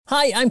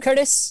Hi, I'm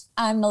Curtis.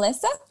 I'm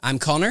Melissa. I'm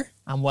Connor.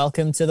 And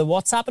welcome to the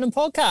What's Happening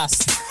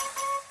podcast.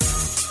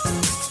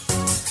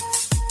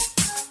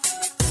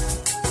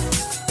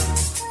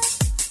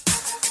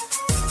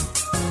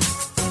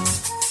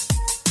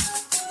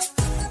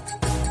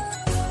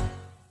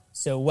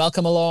 So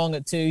welcome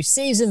along to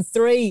Season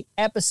 3,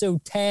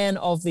 Episode 10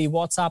 of the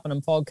What's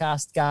Happening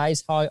podcast.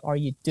 Guys, how are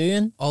you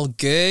doing? All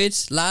good.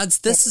 Lads,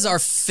 this is our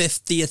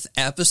 50th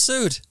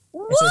episode.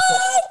 What?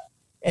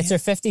 It's our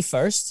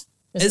 51st.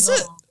 Is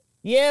it?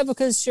 Yeah,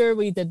 because sure,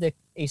 we did the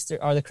Easter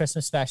or the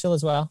Christmas special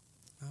as well.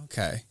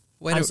 Okay.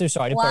 I'm so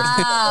sorry to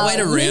Wow. Way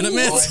to ruin it,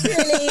 mate. He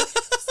literally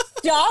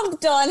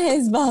stomped on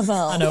his bubble.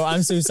 I know,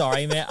 I'm so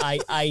sorry, mate.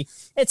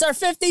 It's our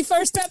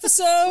 51st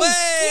episode.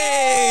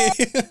 Way!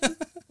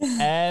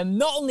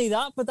 Not only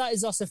that, but that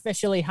is us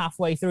officially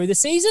halfway through the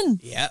season.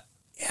 Yeah.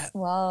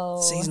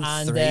 Whoa. Season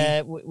And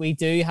 3. we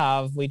do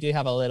have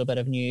a little bit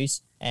of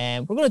news.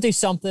 We're going to do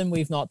something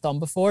we've not done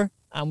before,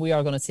 and we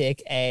are going to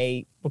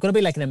we're going to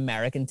be like an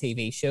American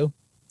TV show.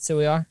 So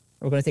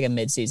we're going to take a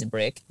mid-season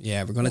break.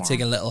 Yeah, we're going to take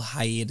a little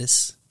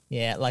hiatus.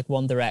 Yeah, like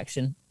One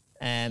Direction.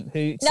 No, But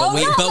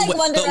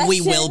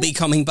we One will be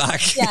coming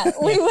back. Yeah,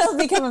 we will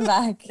be coming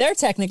back. They're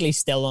technically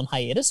still on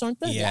hiatus, aren't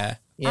they? Yeah.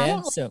 I Yeah.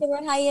 don't like So the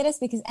word hiatus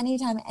because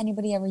anytime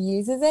anybody ever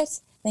uses it,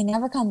 they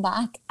never come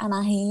back. And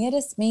a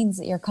hiatus means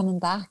that you're coming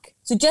back.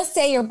 So just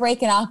say you're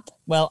breaking up.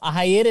 well, a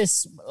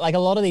hiatus, like a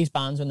lot of these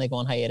bands when they go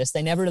on hiatus,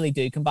 they never really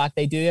do come back.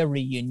 They do a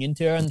reunion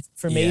tour, and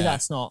for me, Yeah.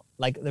 that's not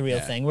like the real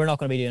thing. We're not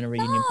going to be doing a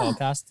reunion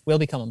podcast. We'll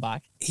be coming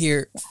back.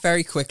 Here,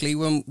 very quickly,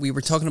 when we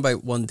were talking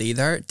about 1D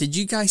there, did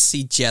you guys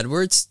see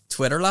Jedward's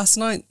Twitter last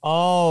night?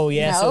 Oh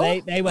yeah, so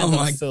No. they went Oh on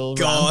my a full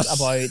God. rant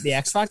about the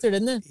X Factor,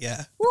 didn't they?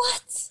 Yeah.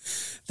 What?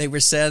 They were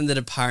saying that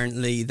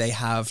apparently they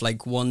have like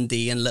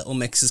 1D and Little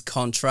Mix's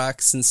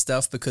contracts and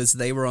stuff because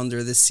they were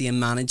under the same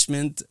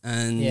management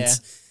and Yeah.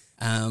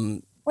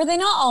 Were they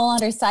not all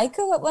under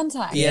Psycho at one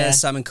time? Yeah.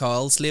 Simon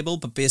Cowell's label,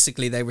 but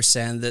basically they were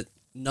saying that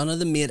none of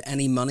them made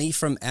any money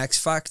from X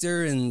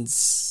Factor and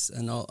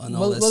all this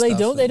Well,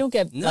 stuff. they don't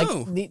get No.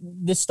 like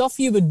the stuff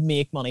you would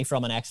make money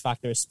from an X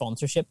Factor is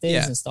sponsorship deals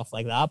Yeah. and stuff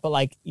like that. But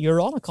like you're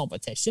on a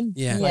competition,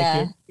 Yeah. Like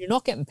Yeah. you're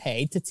not getting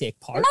paid to take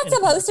part. You're not in a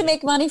supposed to competition.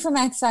 make money from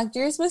X Factor.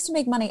 You're supposed to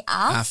make money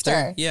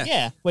after. Yeah.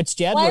 Yeah, which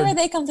Jed Why were, were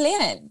they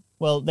complaining?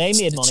 well, they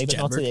made It's money, but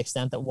not to Jedward. the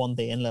extent that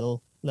 1D and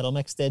Little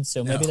Mix did.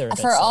 So maybe No. they're a bit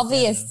For salty, I don't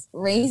know. obvious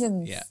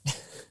reasons. Yeah.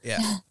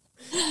 Yeah.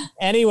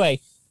 Anyway,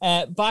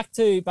 back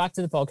to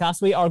the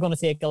podcast. We are going to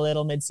take a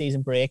little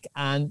mid-season break,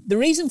 and the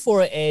reason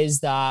for it is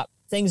that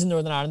things in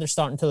Northern Ireland are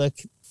starting to look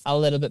a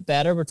little bit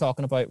better. We're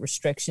talking about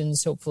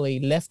restrictions, hopefully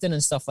lifting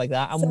and stuff like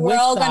that. And So we're with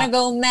all that- going to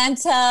go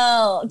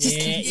mental. Just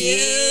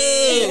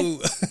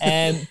Ew.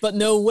 but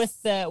no,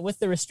 with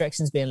the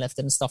restrictions being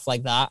lifted and stuff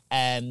like that,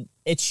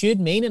 it should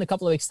mean in a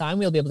couple of weeks' time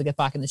we'll be able to get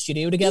back in the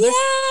studio together.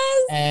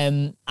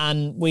 Yes.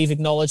 And we've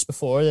acknowledged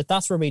before that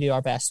that's where we do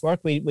our best work.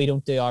 We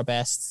don't do our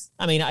best.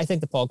 I mean, I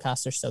think the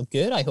podcasts are still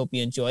good. I hope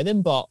you enjoy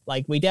them, but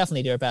like we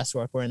definitely do our best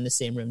work. We're in the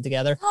same room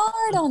together.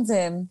 Hard on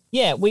Zoom.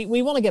 Yeah, we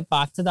want to get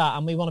back to that,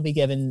 and we want to be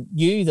giving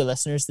you, the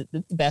listeners,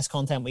 the best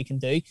content we can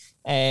do.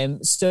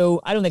 So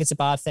I don't think it's a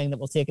bad thing that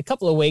we'll take a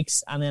couple of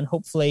weeks, and then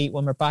hopefully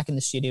when we're back in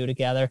the studio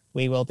together,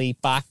 we will be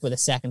back with the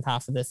second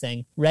half of the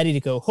thing ready to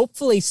go.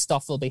 Hopefully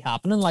stuff will be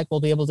happening, like we'll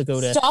be able to go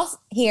to Stuff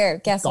here.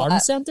 Guess garden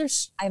what?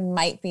 centres. I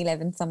might be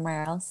living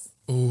somewhere else.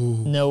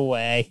 Ooh. No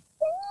way.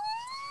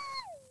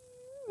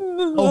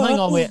 Oh, hang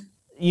on, wait.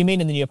 You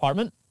mean in the new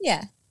apartment?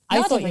 Yeah. I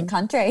Not thought a different you-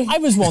 country. I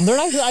was wondering.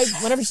 I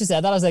whenever she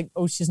said that, I was like,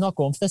 "Oh, she's not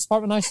going for this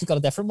apartment now. She's got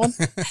a different one.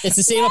 It's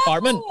the same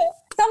apartment,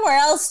 Somewhere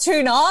else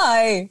too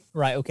now.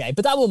 right? Okay,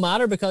 but that won't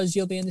matter because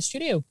you'll be in the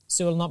studio,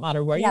 so it'll not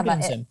matter where Yeah, you're doing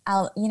but Zoom.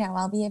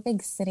 I'll be a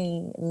big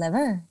city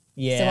liver.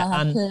 So Yeah, I'll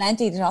have and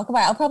plenty to talk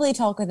about. I'll probably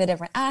talk with a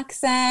different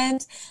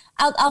accent.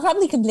 I'll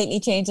probably completely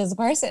change as a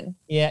person.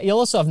 yeah, you'll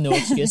also have no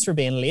excuse for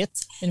being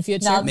late in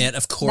future. No. Mate,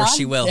 of course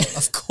she will.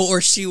 Of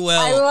course she I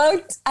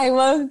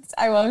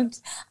will. won't.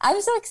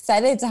 I'm so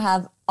excited to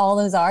have all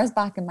those hours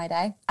back in my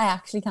day. I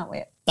actually can't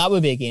wait. That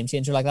would be a game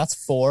changer. Like that's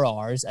 4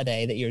 hours a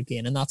day that you're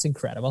gaining. That's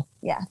incredible.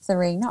 Yeah,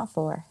 3, not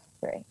 4.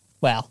 3.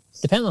 Well,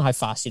 depending on how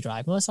fast you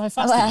drive, Melissa. How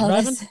fast are you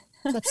driving?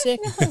 For God's sake.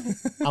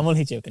 I'm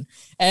only joking.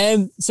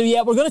 So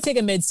yeah, we're going to take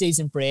a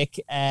mid-season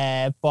break.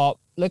 But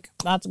look,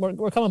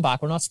 we're coming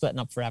back. We're not splitting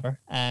up forever.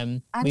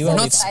 I'm We so will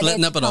not be excited back.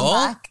 splitting to up at come all?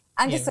 back.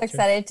 I'm just Yeah, so true.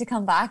 excited to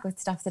come back with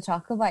stuff to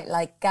talk about.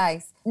 Like,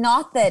 guys,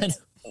 not that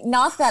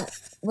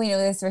we know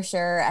this for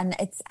sure. And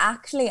it's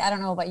actually, I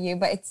don't know about you,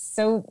 but it's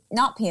so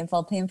not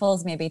painful. Painful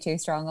is maybe too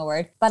strong a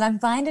word, but I'm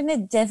finding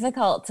it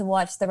difficult to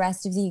watch the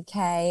rest of the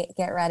UK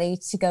get ready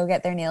to go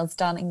get their nails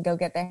done and go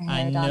get their hair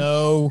I done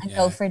know. and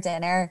go for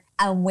dinner.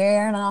 And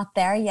we're not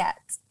there yet.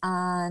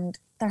 And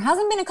there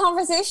hasn't been a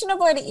conversation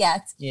about it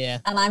yet. Yeah.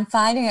 And I'm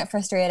finding it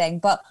frustrating.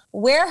 But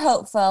we're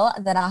hopeful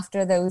that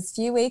after those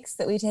few weeks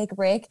that we take a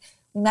break,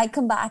 We might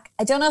come back.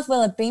 I don't know if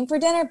we'll have been for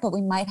dinner, but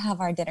we might have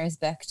our dinners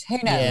booked. Who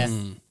knows?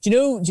 Yeah.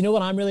 Do you know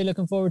what I'm really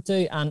looking forward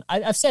to? And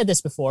I've said this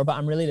before, but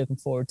I'm really looking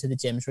forward to the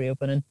gyms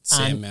reopening.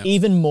 Same, and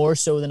even more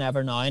so than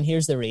ever now. And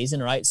here's the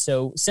reason, right?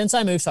 So since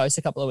I moved house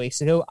a couple of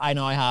weeks ago, I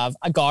now have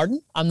a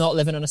garden. I'm not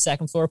living in a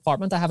second floor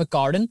apartment. I have a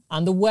garden,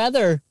 and the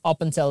weather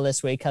up until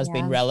this week has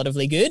been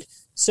relatively good.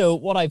 So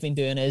what I've been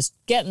doing is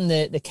getting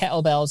the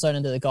kettlebells out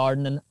into the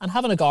garden and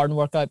having a garden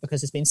workout,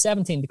 because it's been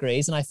 17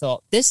 degrees. And I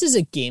thought, this is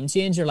a game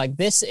changer. Like,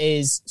 this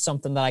is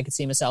something that I could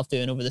see myself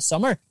doing over the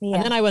summer. Yeah.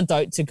 And then I went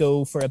out to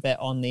go for a bit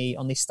on the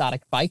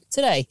static bike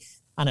today,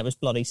 and it was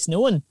bloody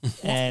snowing.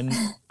 And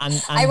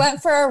I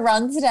went for a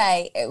run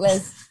today. It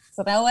was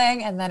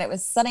snowing, and then it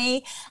was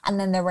sunny, and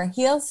then there were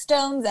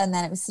hailstones, and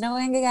then it was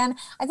snowing again.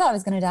 I thought I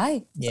was going to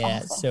die. Yeah.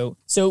 So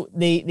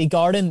the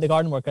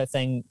garden workout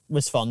thing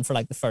was fun for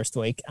like the first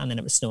week, and then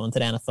it was snowing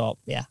today, and I thought,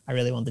 yeah, I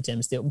really want the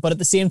gyms to open. But at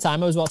the same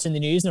time, I was watching the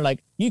news, and they're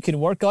like, you can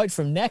work out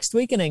from next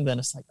week in England.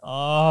 It's like,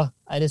 oh,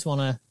 I just want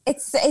to. It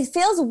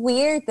feels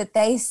weird that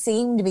they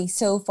seem to be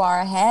so far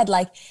ahead.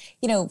 Like,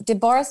 you know,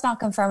 did Boris not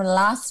confirm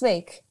last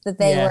week that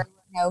they were,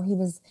 you know,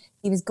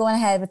 he was going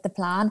ahead with the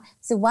plan.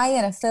 So why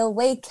in a full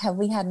week have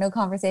we had no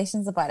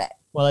conversations about it?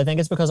 Well, I think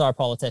it's because our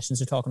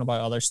politicians are talking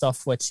about other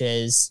stuff, which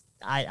is,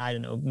 I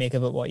don't know, make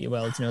of it what you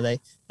will. You know, they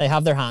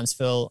have their hands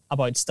full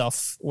about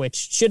stuff which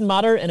shouldn't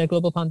matter in a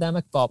global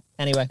pandemic. But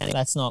anyway,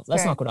 let's not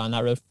go down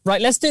that road.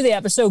 Right, let's do the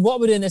episode. What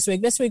we're doing this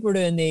week? This week we're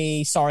doing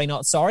the Sorry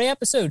Not Sorry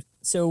episode.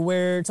 So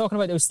we're talking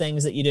about those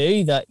things that you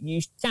do that you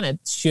kind of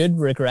should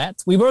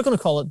regret. We were going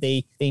to call it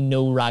the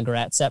no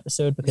regrets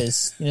episode,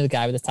 because you know the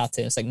guy with the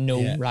tattoo. It's like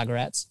no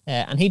regrets,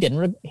 and he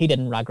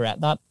didn't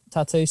regret that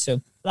tattoo.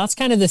 So that's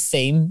kind of the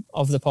theme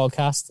of the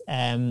podcast.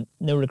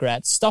 No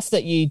regrets, stuff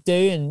that you do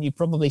and you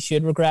probably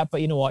should regret,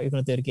 but you know what, you're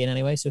going to do it again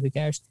anyway, so who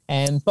cares?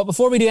 But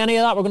before we do any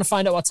of that, we're going to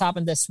find out what's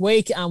happened this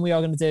week, and we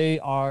are going to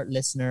do our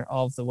listener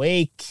of the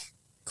week.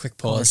 Quick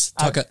pause.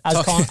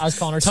 As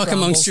Connor talk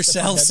amongst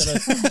yourselves.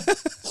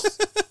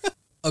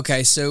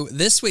 Okay, so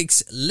this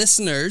week's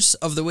listeners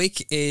of the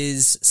week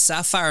is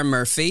Sapphire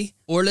Murphy,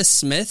 Orla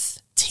Smith,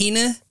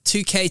 Tina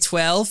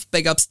 2K12,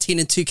 big ups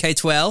Tina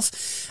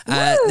 2K12,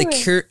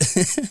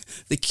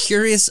 the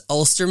Curious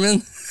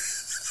Ulsterman,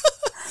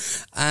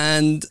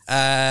 and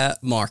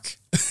Mark.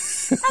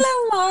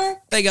 Hello, Mark.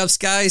 Big ups,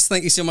 guys.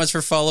 Thank you so much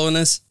for following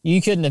us. You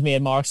couldn't have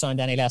made Mark sound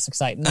any less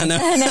exciting. I know.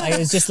 I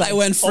was just like, I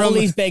went from all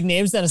these big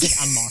names, then I was like,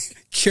 I'm Mark.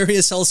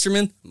 Curious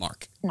Ulsterman,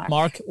 Mark.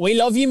 We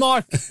love you,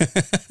 Mark.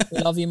 We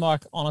love you,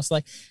 Mark,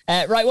 honestly.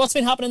 Right, what's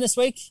been happening this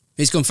week?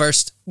 Who's going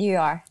first? You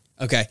are.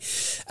 Okay.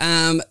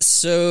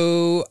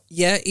 So,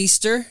 yeah,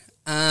 Easter.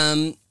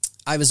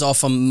 I was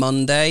off on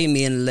Monday.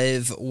 Me and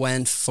Liv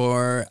went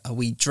for a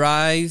wee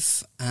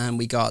drive, and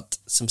we got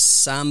some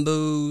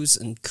Sambos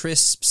and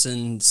crisps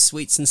and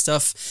sweets and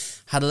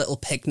stuff. Had a little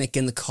picnic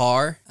in the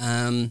car.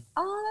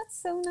 Oh,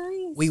 that's so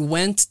nice. We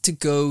went to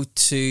go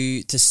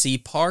to Sea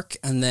Park,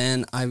 and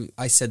then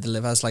I said to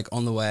Liv, I was like,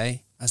 on the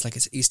way, I was like,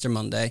 it's Easter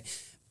Monday.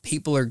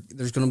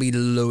 There's going to be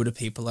a load of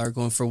people that are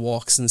going for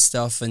walks and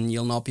stuff, and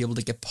you'll not be able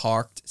to get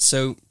parked.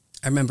 So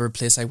I remember a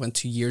place I went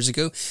to years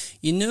ago.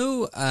 You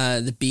know,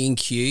 the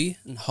B&Q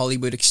in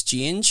Hollywood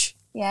Exchange?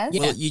 Yes.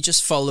 Well, you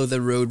just follow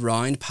the road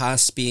round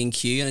past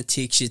B&Q, and it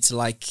takes you to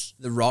like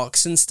the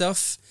rocks and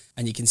stuff,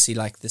 and you can see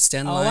like the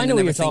Sten line. Oh, I know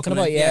what you're talking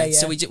about. Yeah.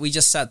 So we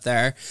just sat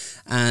there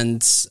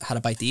and had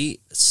a bite to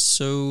eat.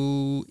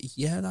 So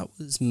yeah, that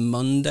was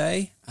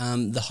Monday.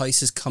 The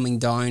house is coming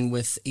down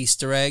with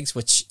Easter eggs,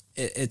 which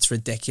it's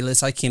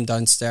ridiculous. I came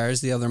downstairs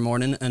the other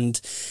morning, and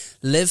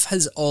Liv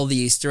has all the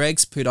Easter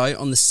eggs put out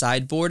on the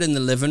sideboard in the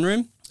living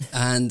room,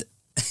 and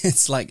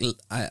it's like,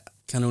 I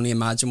can only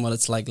imagine what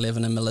it's like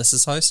living in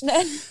Melissa's house.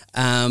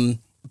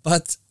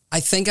 But I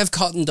think I've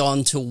cottoned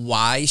on to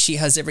why she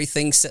has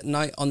everything sitting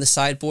out on the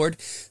sideboard,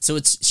 so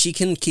she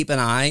can keep an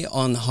eye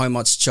on how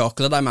much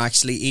chocolate I'm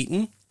actually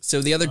eating. So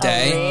the other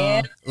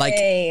day, like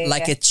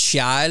a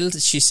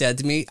child, she said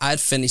to me, I had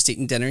finished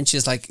eating dinner, and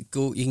she's like,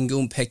 you can go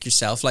and pick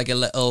yourself like a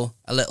little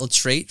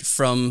treat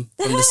from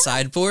the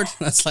sideboard.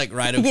 That's like,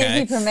 right, okay.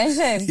 Give you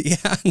permission. Yeah,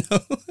 I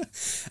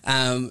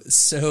know.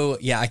 So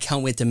yeah, I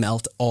can't wait to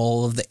melt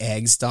all of the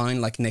eggs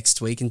down like next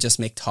week and just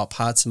make top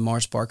hats and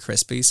Mars bar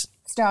Krispies.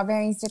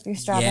 Strawberries, dip your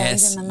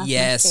strawberries in them.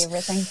 That's my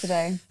favourite thing to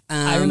do.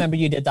 I remember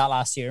you did that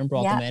last year and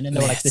brought them in, and they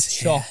were like the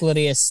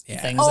chocolatiest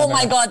things. Oh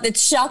my God, the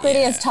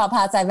chocolatiest top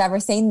hats I've ever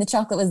seen. The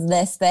chocolate was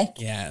this thick.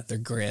 Yeah, they're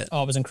great.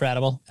 Oh, it was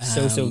incredible.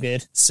 So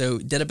good. So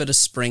did a bit of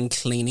spring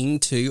cleaning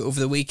too over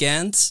the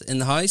weekend in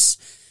the house.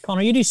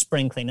 Connor, you do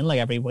spring cleaning like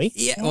every week.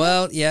 Yeah,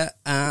 well, yeah.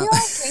 You're a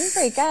clean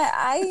freak.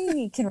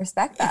 I can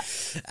respect that.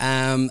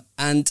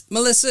 And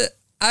Melissa,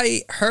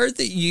 I heard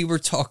that you were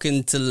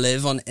talking to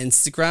Liv on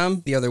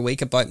Instagram the other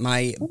week about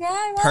my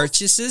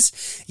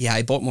purchases. Yeah,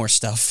 I bought more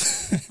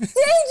stuff. Did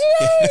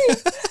you?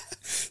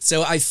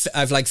 So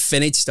I've like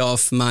finished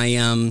off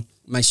my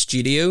my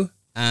studio.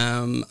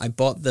 I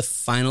bought the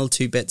final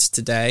 2 bits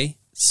today,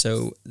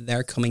 so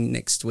they're coming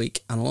next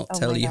week, and I'll not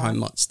tell you how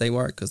much they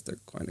were because they're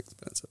quite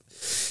expensive.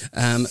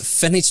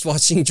 Finished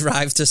watching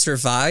Drive to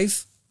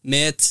Survive,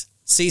 mate.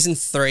 Season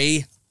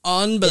 3.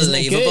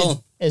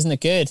 Unbelievable. Isn't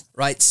it good?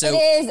 Right, so... It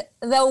is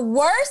the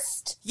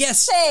worst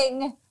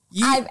thing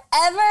I've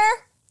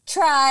ever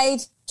tried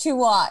to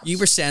watch. You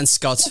were saying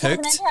Scott's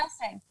hooked.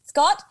 Interesting.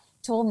 Scott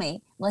told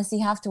me, Melissa,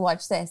 you have to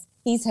watch this.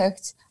 He's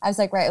hooked. I was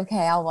like, right,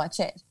 okay, I'll watch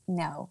it.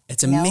 No.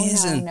 It's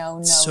amazing.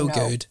 No. So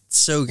good.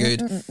 So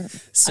good.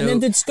 So, and then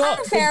did Scott...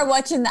 I prefer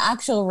watching the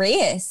actual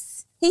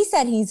race. He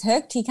said he's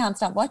hooked. He can't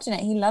stop watching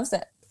it. He loves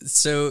it.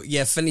 So,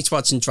 yeah, finished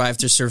watching Drive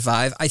to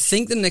Survive. I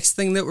think the next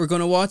thing that we're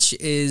going to watch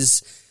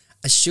is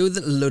a show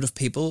that a load of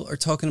people are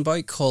talking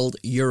about called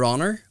Your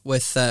Honor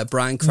with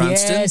Bryan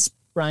Cranston. Yes,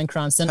 Bryan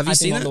Cranston. Have you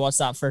seen it? I've been wanting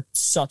to watch that for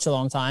such a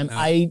long time.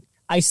 No.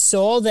 I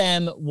saw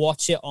them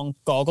watch it on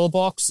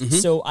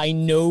Gogglebox, so I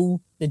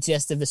know the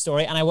gist of the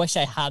story, and I wish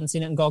I hadn't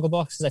seen it in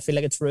Gogglebox because I feel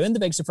like it's ruined the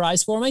big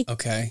surprise for me.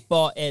 Okay.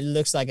 But it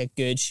looks like a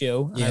good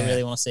show, and I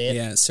really want to see it.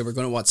 Yeah, so we're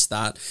going to watch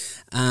that.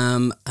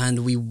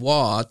 And we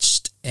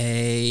watched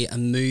a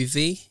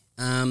movie.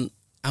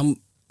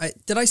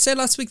 Did I say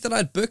last week that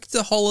I'd booked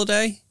the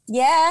holiday?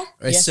 Yeah.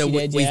 Right, Yes, so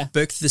you did, we've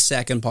booked the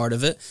second part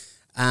of it.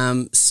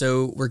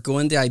 So we're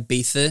going to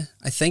Ibiza.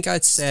 I think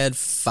I'd said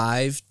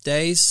 5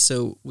 days,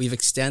 so we've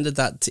extended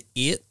that to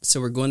 8. So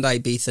we're going to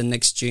Ibiza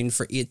next June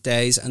for 8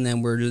 days, and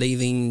then we're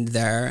leaving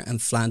there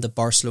and flying to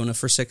Barcelona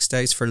for 6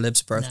 days for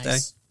Liv's birthday.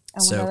 Nice.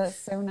 Oh my God, that's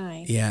so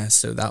nice. Yeah,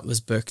 so that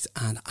was booked,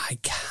 and I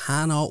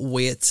cannot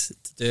wait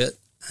to do it.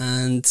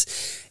 And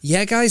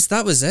yeah, guys,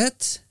 that was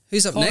it.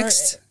 Who's up Connor,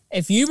 next?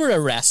 If you were a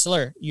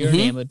wrestler, your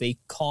name would be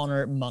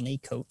Connor Money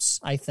Coates,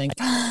 I think.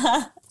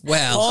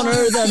 Well,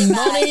 Connor the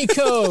Money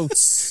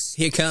Coates.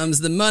 here comes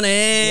the Walking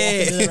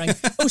money. to the ring.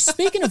 Oh,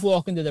 speaking of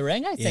walking to the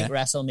ring, I think Yeah.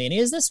 WrestleMania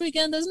is this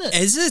weekend, isn't it?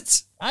 Is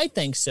it? I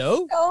think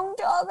so. Don't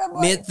talk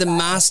about Mate, the that.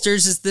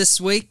 Masters is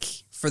this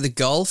week for the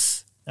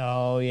golf.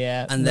 Oh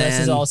yeah, And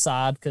Melissa's then- all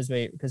sad because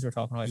we're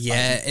talking about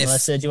Yeah, fighting.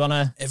 Melissa, do you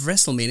wanna? If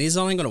WrestleMania's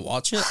on, I'm going to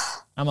watch it.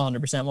 I'm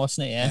 100%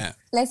 watching it. Yeah.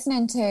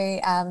 Listening to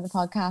the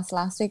podcast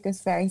last week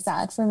was very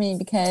sad for me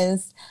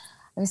because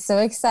I was so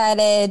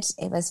excited.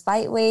 It was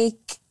fight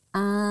week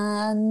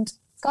and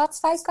Scott's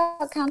fight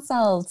got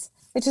cancelled,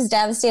 which was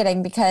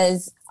devastating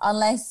because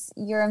unless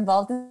you're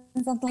involved in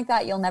something like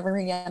that, you'll never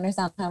really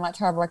understand how much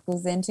hard work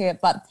goes into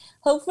it. But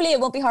hopefully it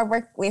won't be hard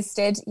work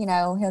wasted. You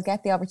know, he'll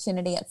get the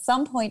opportunity at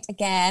some point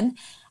again.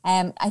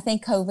 I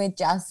think COVID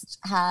just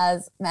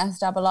has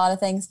messed up a lot of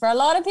things for a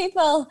lot of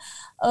people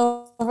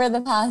over the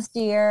past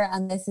year,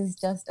 and this is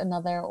just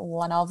another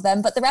one of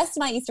them. But the rest of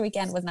my Easter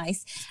weekend was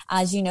nice.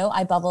 As you know,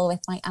 I bubble with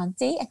my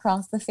auntie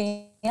across the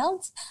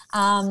field,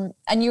 and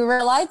you were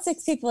allowed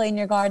 6 people in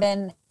your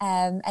garden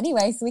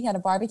anyway, so we had a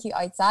barbecue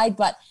outside.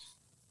 But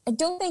I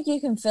don't think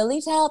you can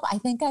fully tell, but I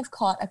think I've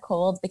caught a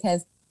cold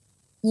because,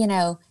 you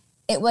know,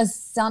 it was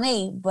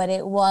sunny, but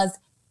it was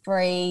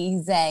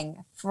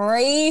freezing.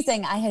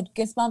 I had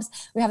goosebumps.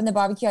 We were having the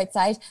barbecue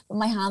outside, but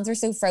my hands were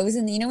so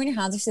frozen. You know, when your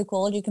hands are so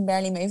cold, you can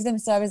barely move them.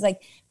 So I was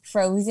like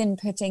frozen,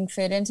 putting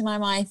food into my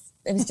mouth.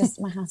 It was just,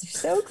 my hands are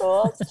so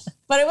cold,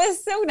 but it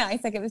was so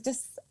nice. Like, it was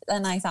just a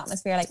nice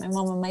atmosphere. Like, my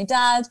mom and my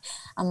dad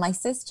and my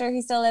sister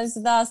who still lives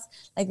with us,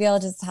 like, we all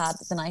just had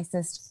the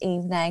nicest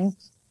evening.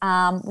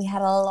 We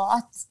had a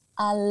lot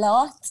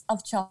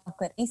of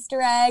chocolate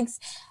Easter eggs,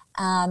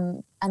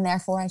 and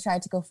therefore I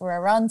tried to go for a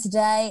run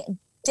today.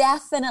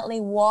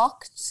 Definitely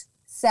walked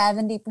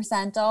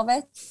 70% of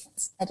it.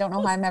 I don't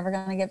know how I'm ever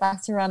going to get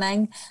back to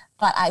running,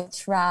 but I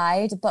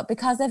tried. But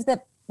because of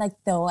the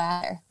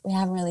weather, we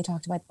haven't really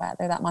talked about the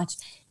weather that much.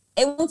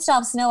 It won't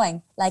stop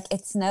snowing. Like,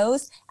 it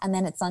snows and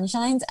then it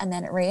sunshines and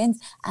then it rains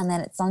and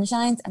then it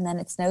sunshines and then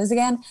it snows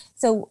again.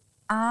 So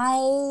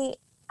I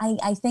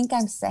think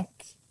I'm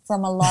sick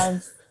from a lot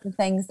of the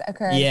things that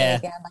occurred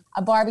again. Like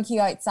a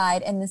barbecue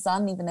outside in the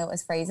sun, even though it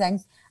was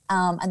freezing,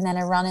 and then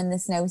a run in the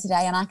snow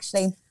today. And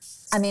actually,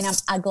 I mean, I'm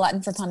a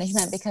glutton for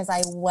punishment because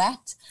I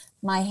wet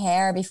my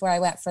hair before I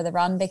went for the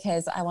run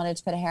because I wanted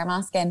to put a hair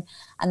mask in.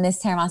 And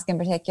this hair mask in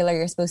particular,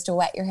 you're supposed to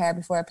wet your hair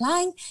before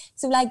applying.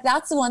 So, like,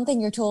 that's the one thing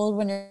you're told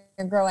when you're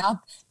growing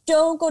up.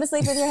 Don't go to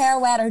sleep with your hair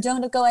wet, or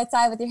don't go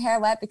outside with your hair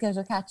wet because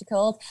you'll catch a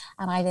cold.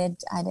 And I did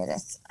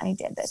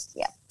it.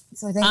 Yeah.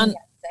 So I think I'm sick.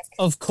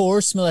 Of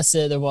course,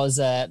 Melissa, there was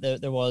a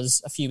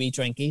few wee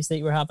drinkies that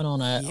you were having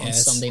on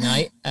Sunday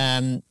night.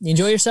 You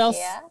enjoy yourself?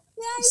 Yeah.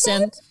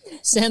 Yeah,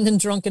 sending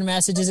drunken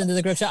messages into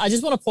the group chat. I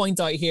just want to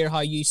point out here how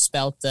you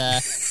spelt.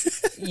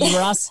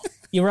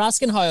 You were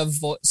asking how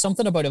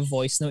something about a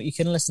voice note. You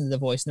couldn't listen to the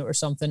voice note or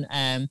something.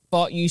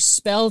 But you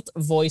spelt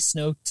voice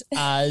note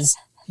as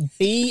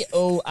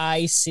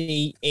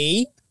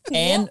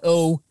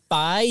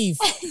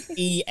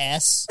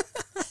BOICENO5ES.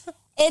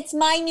 It's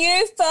my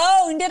new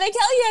phone. Did I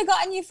tell you I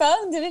got a new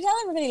phone? Did I tell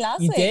everybody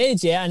last week? You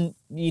did, yeah. And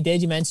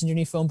you mentioned your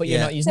new phone, but you're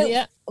not using it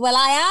yet. Well,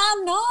 I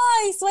am now.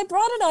 So I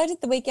brought it out at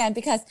the weekend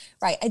because,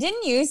 right, I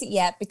didn't use it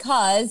yet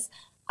because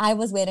I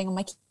was waiting on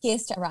my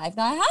case to arrive.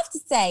 Now, I have to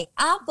say,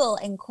 Apple,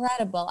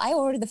 incredible. I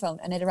ordered the phone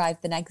and it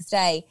arrived the next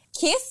day.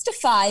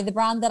 Casetify, the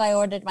brand that I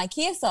ordered my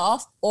case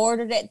off,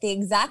 ordered it the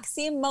exact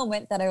same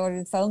moment that I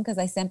ordered the phone because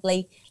I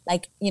simply,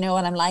 like, you know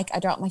what I'm like, I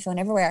drop my phone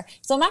everywhere.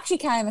 So I'm actually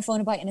carrying my phone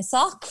about in a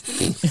sock,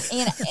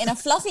 in a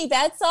fluffy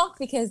bed sock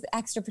because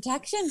extra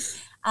protection.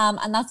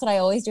 And that's what I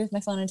always do with my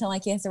phone until my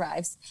case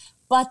arrives.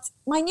 But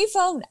my new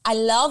phone, I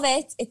love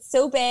it. It's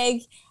so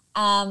big.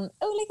 Oh,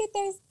 look at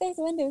there's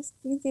the windows.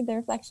 You can see the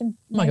reflection.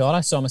 Oh my God,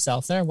 I saw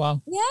myself there.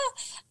 Wow.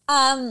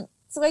 Yeah.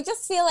 So I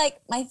just feel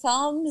like my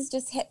thumbs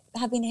just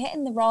have been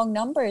hitting the wrong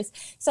numbers.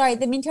 Sorry,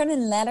 they've been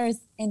turning letters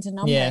into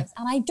numbers. Yeah.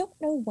 And I don't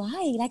know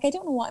why. Like, I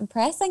don't know what I'm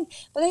pressing,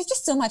 but there's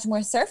just so much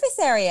more surface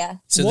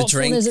area. So what the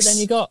drinks... phone is it then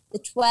you got? The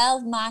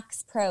 12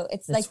 Max Pro.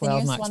 It's like the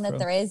newest one that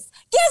there is.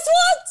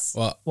 Guess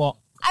what? What?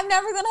 I'm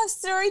never going to have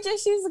storage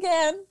issues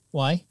again.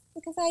 Why?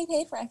 Because I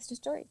paid for extra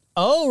storage.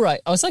 Oh, right.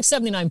 Oh, it's like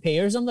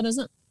 79p or something,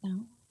 isn't it?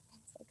 No.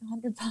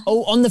 £100.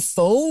 Oh, on the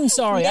phone.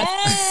 Sorry,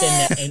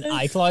 Yes. in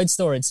iCloud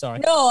storage. Sorry.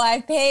 No,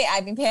 I've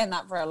been paying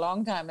that for a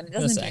long time, and it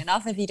doesn't do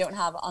enough if you don't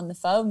have it on the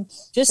phone.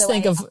 Just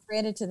think of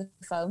upgraded to the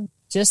phone.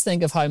 Just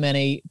think of how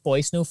many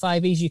voice note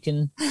 5es you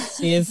can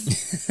save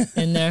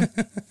in there.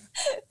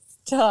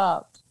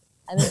 Stop!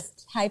 I was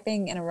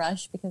typing in a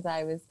rush because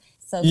I was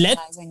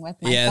socializing with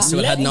my family. So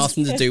it had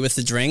nothing to do with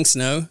the drinks,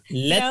 no?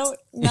 No,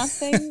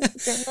 nothing.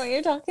 Don't know what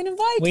you're talking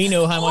about. We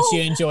know how much you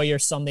enjoy your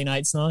Sunday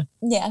nights now.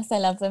 Yes, I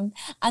love them.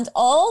 And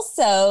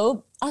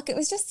also, it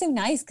was just so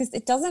nice because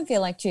it doesn't feel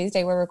like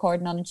Tuesday. We're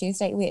recording on a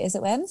Tuesday. Wait, is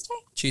it Wednesday?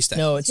 Tuesday.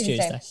 No, it's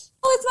Tuesday.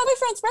 Oh, it's my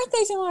friend's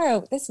birthday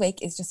tomorrow. This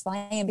week is just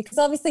flying because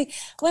obviously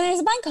when there's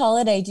a bank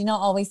holiday, do you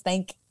not always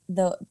think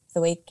the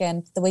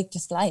week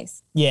just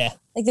flies? Yeah.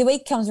 Like the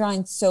week comes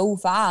around so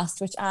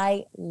fast, which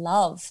I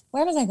love.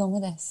 Where was I going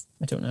with this?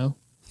 I don't know.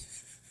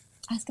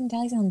 I was going to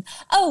tell you something.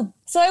 Oh,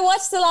 so I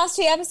watched the last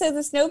 2 episodes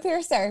of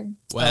Snowpiercer.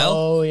 Well.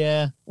 Oh,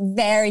 yeah.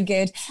 Very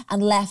good.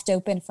 And left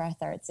open for a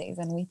 3rd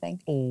season, we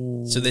think.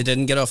 Oh. So they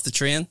didn't get off the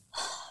train?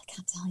 I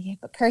can't tell you.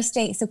 But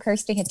Kirsty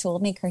had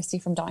told me, Kirsty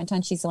from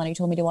Downtown, she's the one who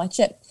told me to watch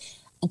it.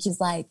 And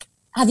she's like,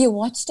 have you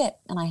watched it?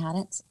 And I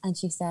hadn't. And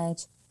she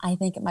said, I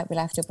think it might be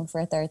left open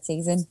for a 3rd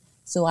season.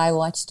 So I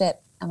watched it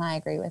and I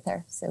agree with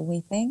her. So we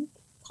think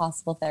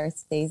possible 3rd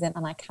season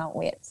and I can't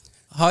wait.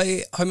 How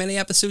many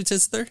episodes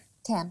is there?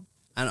 10.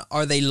 And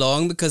are they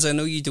long? Because I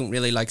know you don't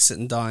really like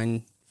sitting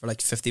down for like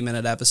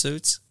 50-minute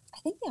episodes. I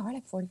think they are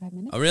like 45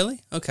 minutes. Oh, really?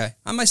 Okay.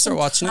 I might start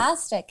watching it.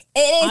 Fantastic.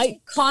 It is,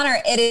 Connor,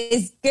 it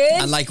is good.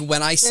 And like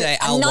when I say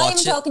I'm not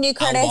watch even it, talking to you,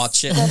 Curtis. I'll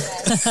watch it.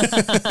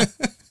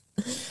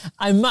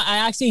 I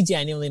actually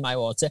genuinely might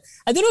watch it.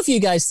 I don't know if you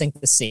guys think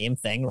the same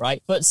thing,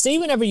 right? But see,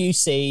 whenever you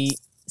say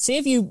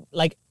if you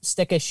like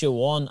stick a show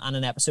on and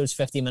an episode's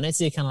 50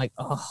 minutes, you're kind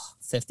of like,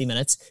 50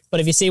 minutes. But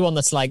if you see one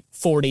that's like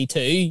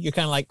 42, you're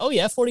kind of like, oh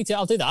yeah, 42,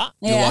 I'll do that.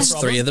 You'll watch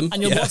 3 of them.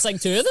 And you'll watch like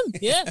 2 of them.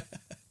 Yeah.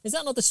 Is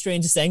that not the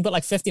strangest thing? But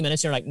like 50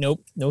 minutes, you're like,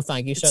 nope, no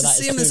thank you, sir. It's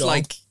the same as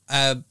like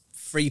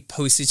free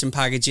postage and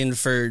packaging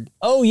for...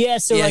 Oh yeah,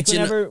 so like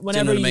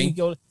whenever you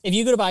go, if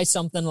you go to buy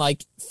something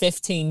like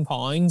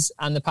 £15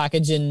 and the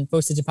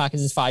postage and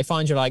package is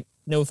 £5, you're like,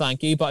 no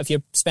thank you. But if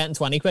you're spending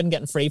 20 quid and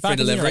getting free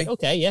packaging, you're like,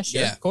 okay, yeah,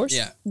 sure, of course.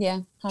 Yeah.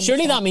 100%.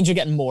 Surely that means you're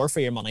getting more for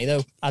your money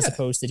though, as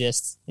opposed to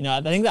just,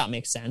 I think that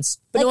makes sense.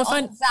 But like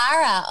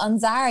on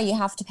Zara, you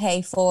have to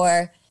pay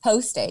for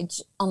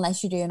postage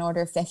unless you do an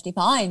order of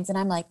 £50. And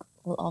I'm like,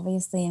 well,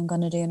 obviously I'm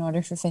going to do an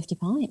order for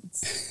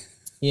 £50.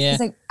 Yeah.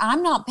 It's like,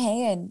 I'm not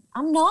paying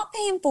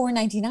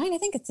 $4.99. I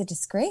think it's a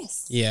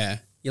disgrace. Yeah.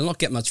 You'll not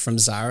get much from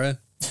Zara.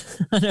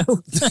 I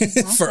know.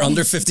 For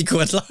under 50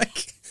 quid,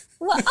 like.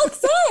 Well,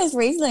 Zara is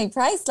reasonably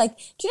priced. Like,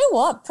 do you know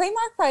what?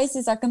 Primark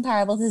prices are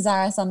comparable to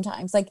Zara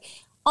sometimes. Like,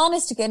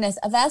 honest to goodness,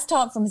 a vest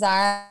top from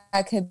Zara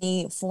could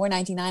be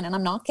 $4.99, and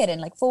I'm not kidding.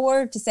 Like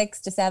 $4 to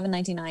 $6 to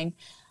 $7.99.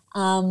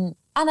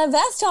 And a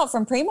vest top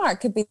from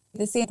Primark could be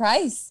the same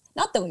price.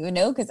 Not that we would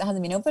know because it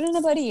hasn't been open in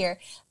about a year.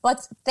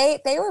 But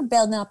they were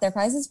building up their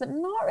prices, but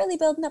not really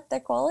building up their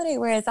quality.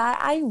 Whereas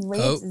I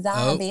rate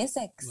Zara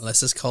Basics.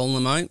 Melissa's calling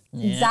them out.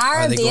 Yeah.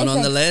 Zara Are they Basics going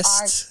on the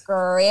list?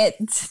 are great.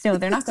 No,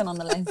 they're not going on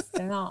the list.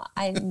 They're not.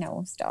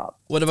 Stop.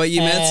 What about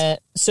you, Mitch?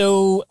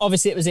 So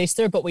obviously it was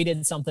Easter, but we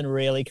did something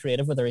really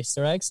creative with our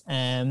Easter eggs.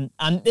 And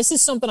this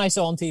is something I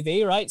saw on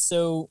TV, right?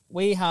 So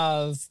we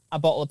have a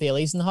bottle of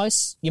Baileys in the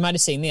house. You might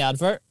have seen the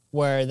advert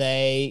where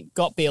they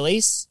got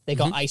Baileys, they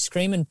got ice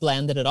cream and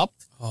blended it up.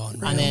 Oh,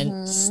 no. And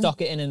then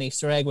stuck it in an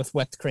Easter egg with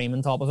whipped cream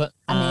on top of it.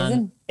 Amazing.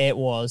 And it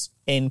was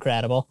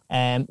incredible.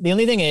 The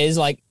only thing is,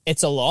 like,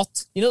 it's a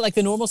lot. Like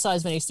the normal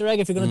size of an Easter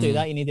egg, if you're going to do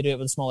that, you need to do it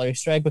with a smaller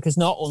Easter egg, because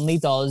not only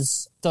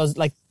does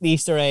like the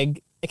Easter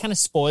egg, it kind of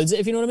spoils it,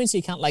 if you know what I mean? So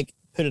you can't like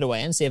put it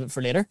away and save it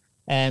for later.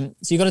 So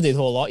you got to do the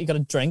whole lot. You got to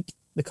drink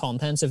the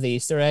contents of the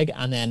Easter egg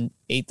and then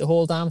eat the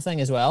whole damn thing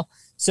as well.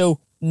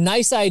 So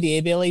nice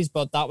idea, Baileys,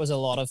 but that was a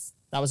lot of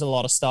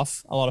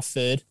stuff, a lot of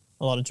food,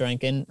 a lot of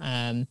drinking.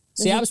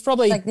 So yeah, it was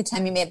probably like the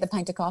time you made the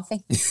pint of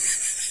coffee.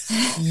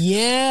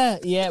 yeah,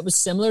 it was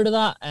similar to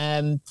that.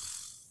 I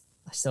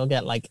still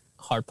get like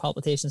heart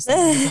palpitations.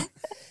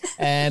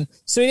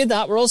 So we did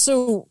that. We're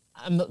also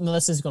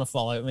Melissa's going to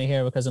fall out with me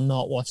here because I'm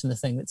not watching the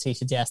thing that she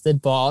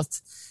suggested,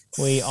 but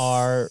we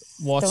are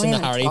watching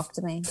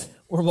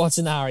we're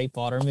watching the Harry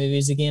Potter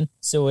movies again.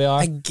 So we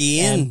are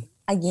again.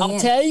 I'll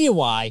tell you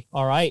why.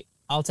 All right,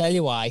 I'll tell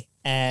you why.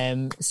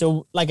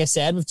 So like I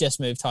said, we've just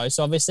moved house,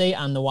 obviously,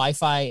 and the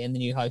Wi-Fi in the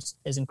new house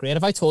isn't great.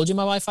 Have I told you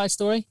my Wi-Fi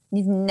story?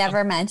 You've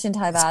never mentioned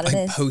how bad it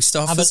is. Post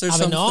office or have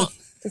something? It not?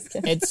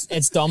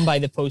 It's done by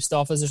the post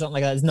office or something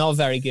like that. It's not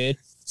very good.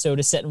 So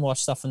to sit and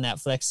watch stuff on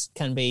Netflix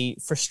can be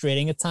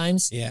frustrating at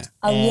times. Yeah.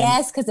 Oh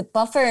yes, because it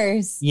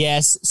buffers.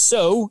 Yes.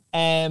 So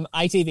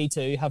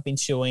ITV2 have been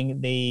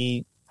showing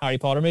the Harry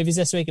Potter movies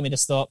this week, and we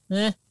just thought,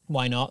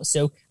 why not?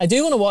 So I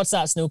do want to watch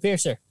that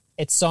Snowpiercer.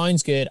 It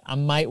sounds good. I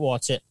might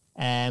watch it.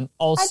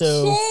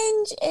 Also, a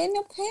change in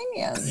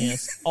opinion.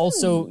 Yes.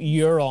 Also,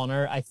 Your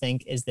Honor, I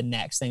think, is the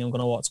next thing I'm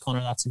going to watch.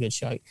 Connor, that's a good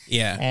shout.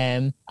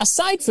 Yeah.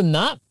 Aside from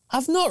that,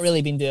 I've not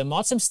really been doing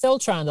much. I'm still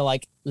trying to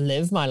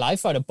live my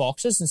life out of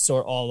boxes and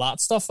sort all that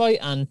stuff out,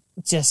 and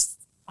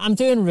I'm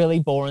doing really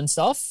boring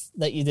stuff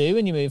that you do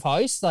when you move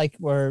house. Like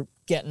we're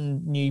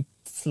getting new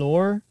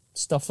floor,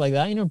 stuff like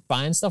that.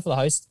 Buying stuff for the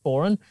house. It's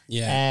boring.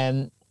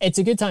 Yeah. It's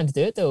a good time to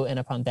do it though in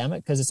a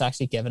pandemic because it's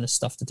actually giving us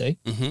stuff to do.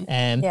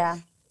 Mm-hmm. Yeah.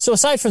 So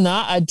aside from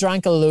that, I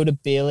drank a load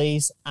of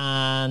Baileys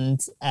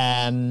and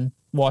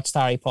watched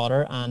Harry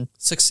Potter and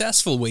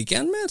successful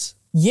weekend, mate.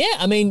 Yeah,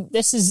 I mean,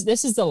 this is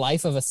the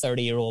life of a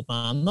 30-year-old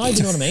man. Now, do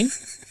you know what I mean?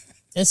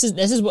 This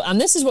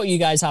is what you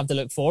guys have to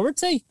look forward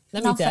to.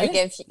 Let me tell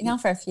you.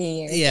 Not for a few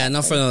years. Yeah,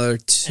 not for another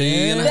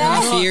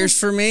 2.5 years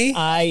for me.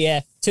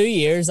 2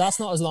 years. That's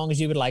not as long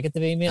as you would like it to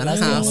be, mate. And a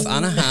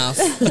half.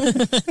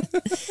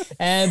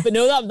 But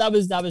no, that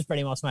was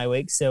pretty much my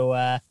week.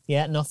 So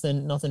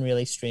nothing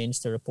really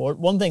strange to report.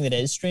 One thing that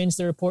is strange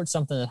to report,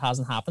 something that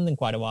hasn't happened in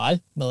quite a while.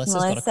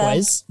 Melissa's got a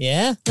quiz.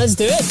 Yeah, let's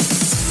do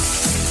it.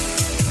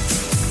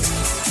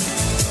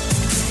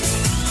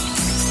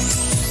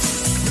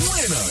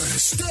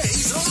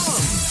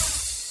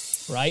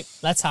 Right,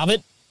 let's have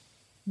it.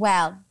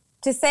 Well,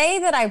 to say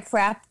that I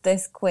prepped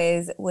this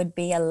quiz would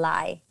be a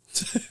lie.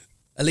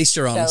 At least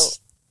you're honest.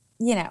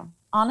 So,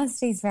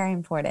 honesty is very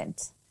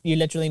important. You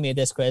literally made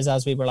this quiz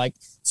as we were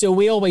so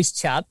we always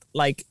chat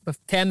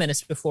 10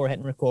 minutes before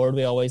hitting record.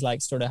 We always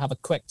sort of have a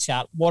quick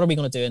chat. What are we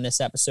going to do in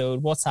this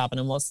episode? What's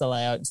happening? What's the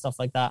layout and stuff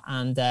like that?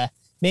 And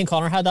me and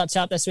Connor had that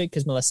chat this week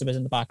because Melissa was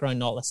in the background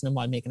not listening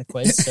while making a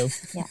quiz. So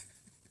yeah.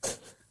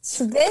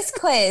 So this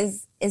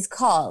quiz is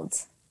called...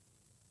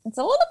 It's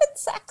a little bit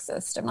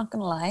sexist, I'm not going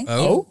to lie.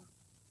 Oh?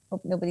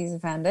 Hope nobody's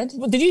offended.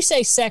 Well, did you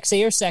say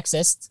sexy or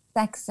sexist?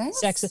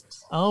 Sexist.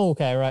 Sexist. Oh,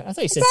 okay, right. I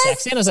thought you said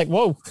sexy, and I was like,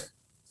 whoa.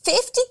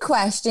 50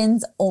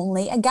 questions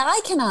only a guy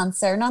can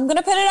answer. And I'm going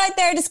to put it out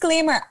there,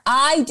 disclaimer,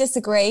 I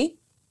disagree.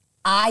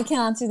 I can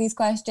answer these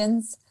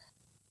questions.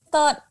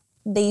 Thought,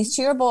 these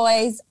two are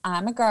boys,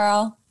 I'm a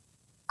girl.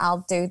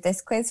 I'll do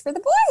this quiz for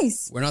the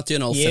boys. We're not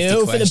doing all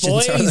 50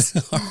 questions. For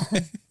the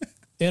boys.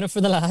 Doing it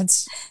for the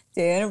lads.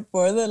 Doing it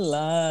for the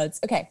lads.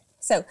 Okay,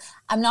 so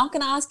I'm not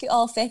going to ask you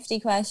all 50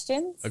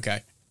 questions.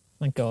 Okay.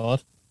 Thank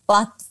God.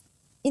 But,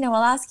 I'll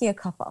ask you a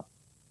couple.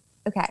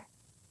 Okay,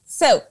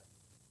 so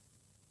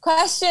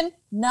question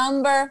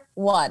number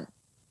 1.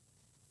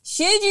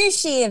 Should you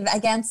shave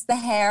against the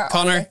hair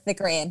or with the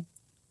grain?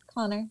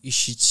 Connor? You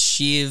should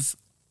shave...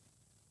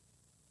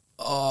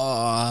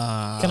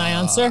 Can I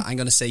answer? I'm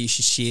going to say you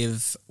should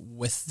shave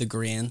with the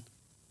grain.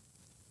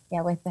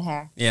 Yeah, with the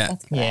hair. Yeah.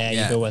 Yeah,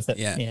 you go with it.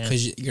 Yeah,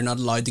 because you're not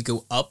allowed to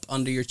go up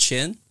under your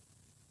chin.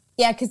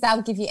 Yeah, because that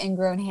would give you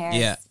ingrown hair.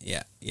 Yeah.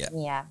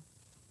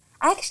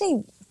 I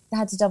actually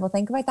had to double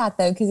think about that,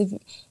 though, because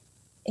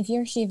if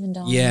you're shaving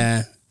down...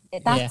 Yeah.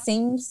 That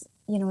seems,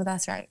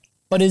 that's right.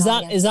 But is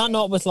that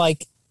not with,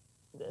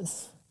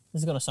 this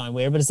is going to sound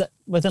weird, but is that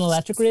with an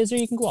electric razor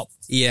you can go up?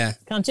 Yeah.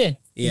 Can't you?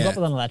 You can go up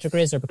with an electric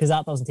razor because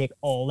that doesn't take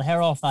all the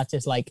hair off. That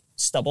just,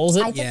 stubbles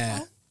it.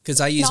 Yeah. Because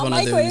I use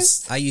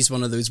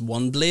one of those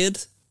one blade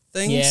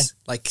things. Yeah.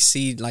 Like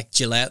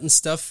Gillette and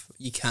stuff.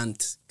 You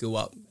can't go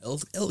up.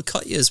 It'll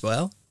cut you as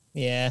well.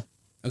 Yeah.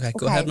 Okay,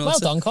 go ahead. Well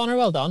done, Connor.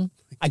 Well done.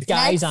 A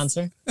guy's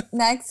answer.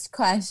 Next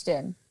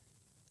question.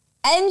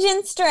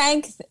 Engine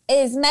strength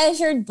is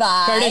measured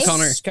by...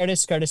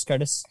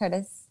 Curtis.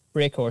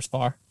 Brake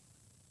horsepower.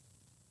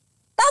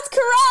 That's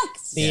correct.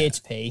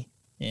 BHP.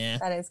 Yeah.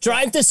 That is correct.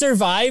 Drive to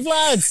survive,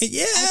 lads.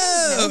 Yeah.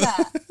 I didn't know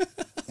that.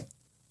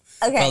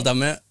 Okay. Well done,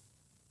 mate.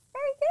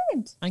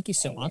 Good. Thank you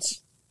so much.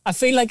 I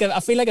feel like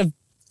I've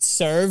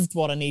served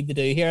what I need to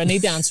do here. I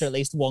need to answer at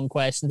least one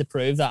question to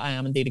prove that I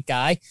am indeed a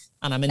guy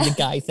and I'm into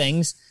guy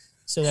things.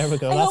 So there we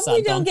go. I hope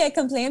we don't get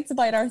complaints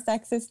about our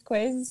sexist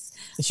quiz.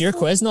 It's your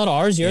quiz, not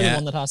ours. You're the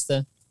one that has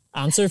to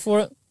answer for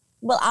it.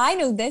 Well, I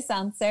know this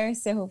answer,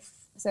 so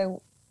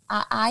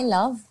I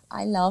love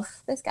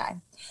this guy.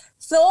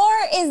 Thor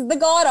is the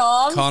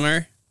god of...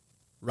 Connor.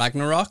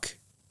 Ragnarok.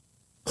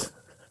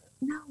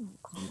 No.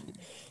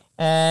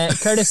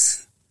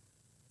 Curtis.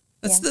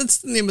 That's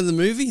the name of the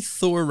movie,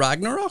 Thor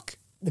Ragnarok.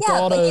 He's the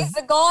god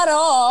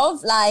of,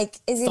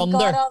 is he thunder. the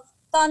god of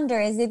thunder?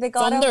 Is he the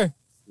god of... Thunder.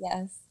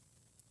 Yes.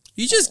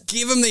 You just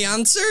gave him the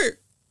answer.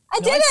 I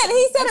did it.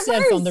 He said I it said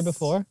first. thunder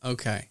before.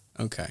 Okay.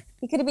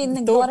 He could have been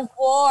the god of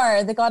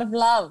war, the god of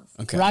love.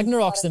 Okay.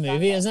 Ragnarok's the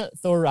movie, isn't it?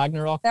 Thor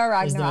Ragnarok. Thor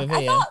is the Ragnarok.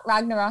 movie, I thought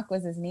Ragnarok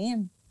was his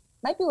name.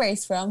 Might be where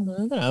he's from. I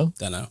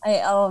don't know.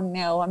 Oh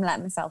no, I'm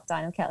letting myself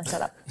down. Okay, I'll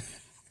shut up.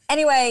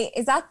 Anyway,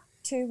 is that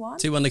 2-1?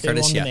 2-1 to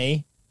Curtis, 2-1 yeah. to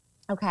me.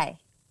 Okay.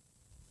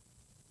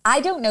 I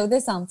don't know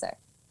this answer.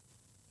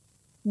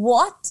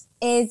 What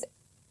is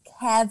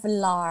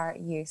Kevlar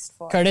used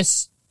for?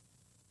 Curtis,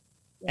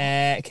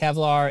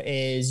 Kevlar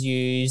is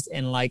used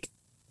in like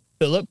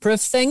bulletproof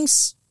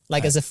things,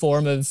 like as a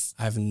form of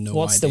I have no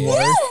what's idea. the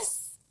word?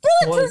 Yes!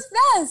 Bulletproof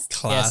vest!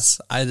 Class.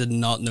 Yes. I did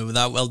not know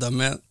that. Well done,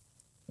 mate.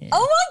 Yeah.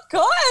 Oh my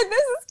god,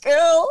 this is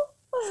cool.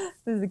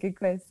 This is a good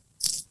quiz.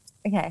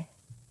 Okay,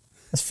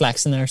 It's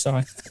flexing there,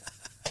 sorry.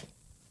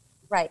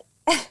 right.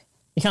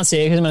 You can't see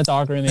it because I'm in a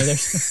dark room either.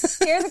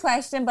 Here's a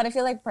question, but I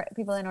feel like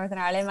people in Northern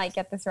Ireland might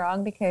get this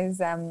wrong because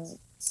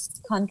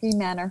concrete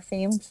men are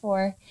famed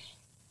for.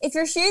 If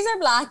your shoes are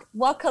black,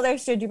 what colour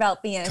should your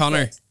belt be in?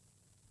 Connor.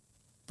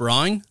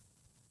 Brown?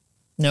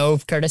 No,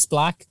 Curtis,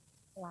 black.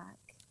 Black.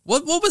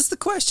 What was the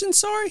question?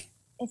 Sorry.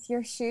 If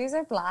your shoes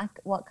are black,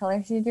 what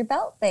colour should your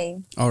belt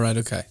be? All right.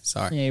 Okay.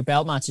 Sorry. Yeah, your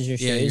belt matches your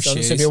shoes. Yeah, your So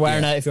shoes, if you're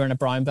wearing yeah. if you're wearing a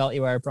brown belt,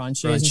 you wear brown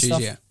shoes Brown and shoes,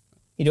 stuff. yeah.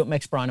 You don't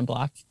mix brown and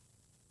black.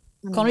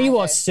 I'm Connor, you neither.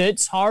 watch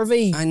Suits,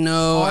 Harvey. I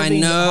know. I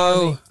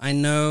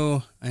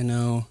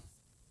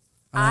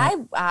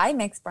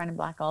mix brown and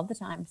black all the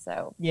time,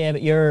 so Yeah,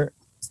 but you're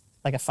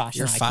like a fashion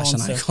You're a icon. fashion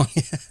so icon.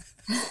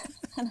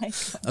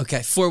 Okay.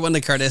 4-1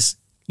 to Curtis.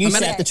 You How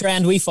many- set the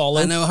trend, we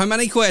follow. I know. How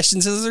many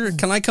questions is there?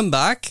 Can I come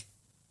back?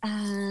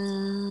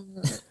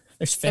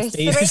 There's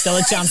 50. There's There's still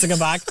a chance to go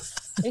back.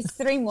 there's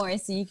 3 more,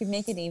 so you can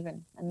make it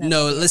even. And then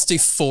No, let's do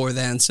 4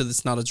 then, so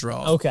it's not a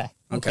draw. Okay.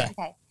 Okay.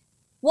 Okay.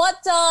 What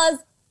does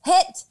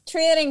HIT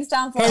training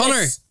stand for?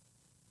 Connor.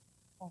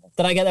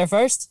 Did I get there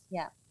first?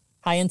 Yeah.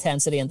 High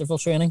intensity interval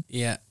training.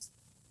 Yeah.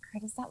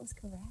 Curtis, that was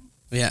correct.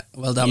 Yeah.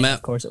 Well done, Yeah, mate.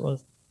 of course it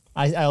was.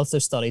 I also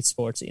studied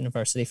sports at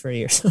university for a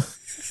year. So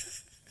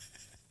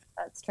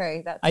That's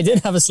true. I did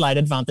have a slight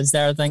advantage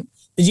there, I think.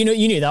 Did you know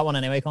you knew that one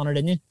anyway, Connor,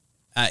 didn't you?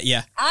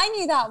 Yeah. I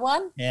knew that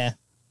one. Yeah.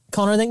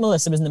 Connor, I think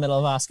Melissa was in the middle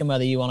of asking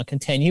whether you want to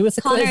continue with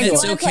the Connor, quiz. do you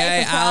It's wanna play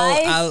okay. for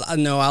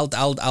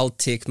prize? I'll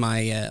take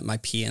my my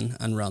pain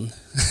and run.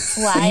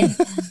 Why?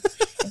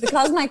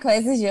 Because my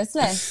quiz is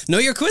useless. No,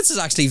 your quiz is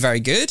actually very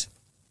good.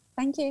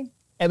 Thank you.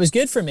 It was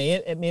good for me.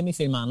 It made me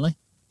feel manly.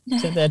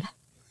 So it did.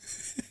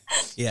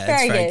 Yeah,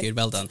 Very it's very good. good.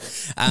 Well done.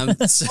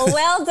 So-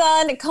 Well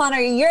done, Connor.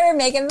 You're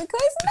making the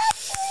quiz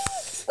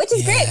better. Which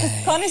is great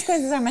because Connor's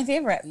quizzes are my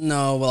favourite.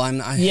 no, well,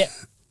 Yeah.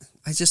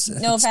 I just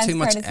No it's offense, too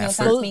much Curtis, no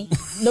effort. offense.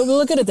 Me. No, we'll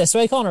look at it this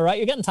way, Connor, right?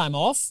 You're getting time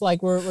off.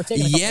 Like we're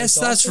taking a couple Yes,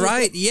 of weeks that's off.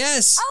 right.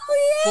 Yes.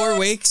 Oh, yeah. 4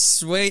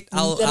 weeks. Wait,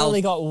 You've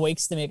literally got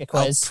weeks to make a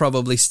I'll quiz.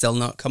 probably still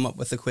not come up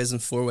with a quiz in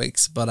 4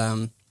 weeks, but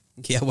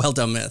yeah, well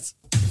done, mate.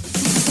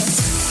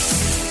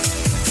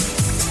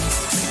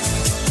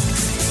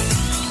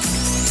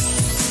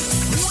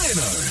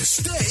 Winner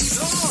stays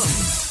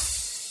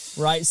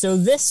on. Right, so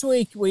this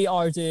week we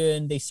are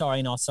doing the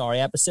Sorry Not Sorry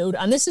episode,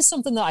 and this is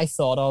something that I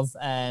thought of.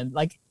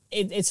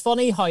 It's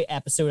funny how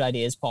episode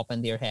ideas pop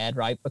into your head,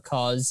 right?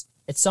 Because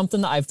it's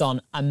something that I've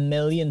done a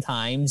million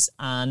times,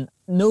 and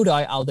no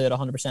doubt I'll do it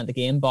 100%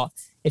 again. But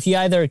if you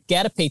either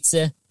get a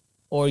pizza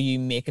or you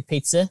make a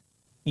pizza,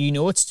 you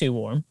know it's too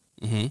warm.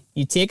 Mm-hmm.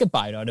 You take a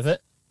bite out of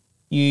it,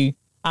 you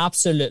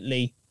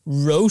absolutely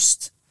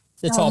roast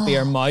the top of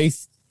your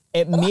mouth.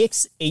 It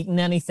makes eating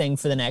anything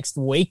for the next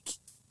week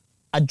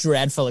a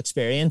dreadful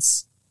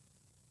experience.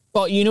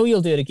 But you know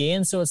you'll do it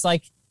again, so it's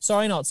like,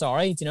 sorry, not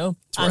sorry, do you know?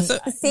 It's worth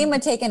it. The same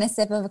with taking a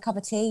sip of a cup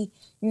of tea.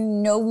 You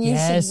know you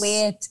Yes. should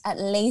wait at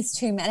least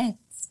 2 minutes,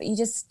 but you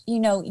just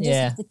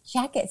Yeah. have to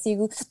check it. So you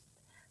go,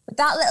 but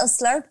that little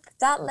slurp,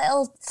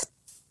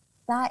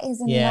 that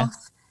is Yeah.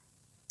 enough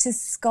to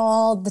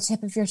scald the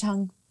tip of your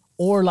tongue.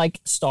 Or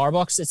like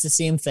Starbucks, it's the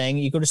same thing.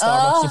 You go to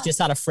Starbucks, you've just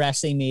had a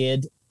freshly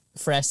made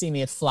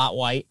flat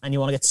white, and you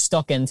want to get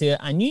stuck into it,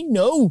 and you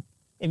know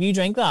if you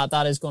drink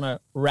that is going to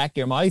wreck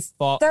your mouth.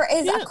 But There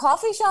is yeah. a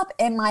coffee shop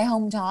in my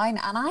hometown,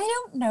 and I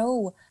don't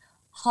know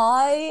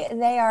how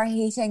they are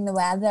heating the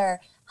weather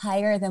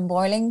higher than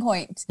boiling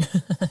point.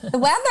 The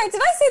weather,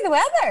 did I say the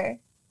weather?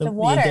 The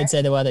water. You did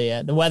say the weather,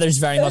 yeah. The weather's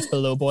very much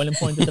below boiling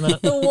point at the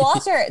minute. The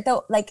water,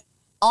 though, like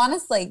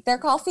honestly, their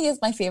coffee is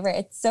my favorite.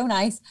 It's so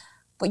nice.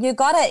 But you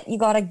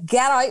gotta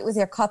get out with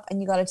your cup and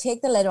you gotta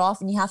take the lid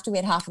off, and you have to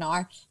wait half an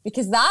hour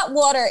because that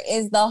water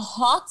is the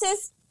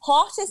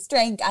hottest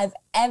drink I've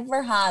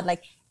ever had.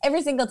 Like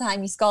every single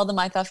time you scald the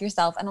mouth off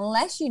yourself, and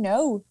unless you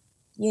know,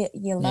 you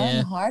learn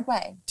Yeah. the hard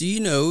way. Do you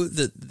know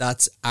that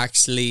that's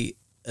actually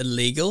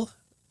illegal?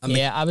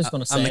 Yeah, I was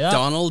going to say that.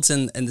 McDonald's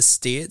in the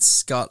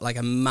States got like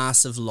a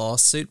massive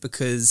lawsuit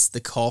because the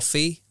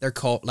coffee,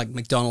 like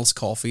McDonald's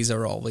coffees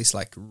are always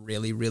like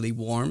really, really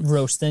warm.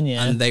 Roasting,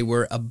 yeah. And they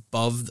were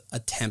above a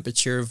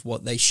temperature of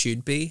what they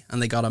should be,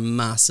 and they got a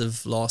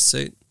massive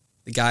lawsuit.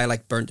 The guy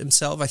like burnt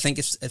himself. I think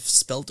if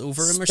spilt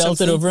over him or Spelt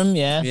something. it over him,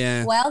 yeah.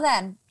 Yeah. Well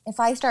then, If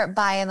I start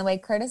buying the way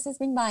Curtis has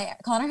been buying,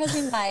 Connor has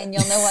been buying,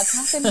 you'll know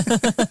what's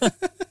happened.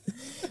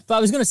 But I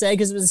was going to say,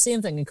 because it was the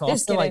same thing in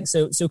Just Costa. kidding.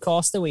 Like, so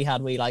Costa, we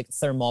had like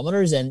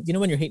thermometers, and you know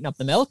when you're heating up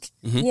the milk,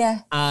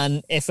 Yeah.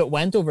 and if it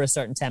went over a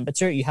certain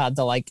temperature, you had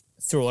to like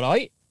throw it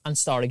out and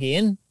start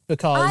again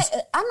because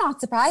I'm not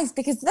surprised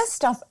because this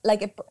stuff,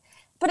 like,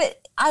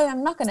 I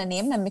am not going to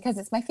name them because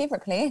it's my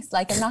favorite place.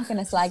 Like, I'm not going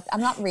to slag. I'm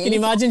not really. Can you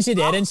imagine she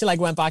did, and she like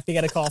went back to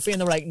get a coffee, and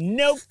they were like,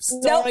 "Nope,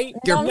 sorry,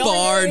 You're not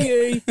barred." for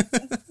you."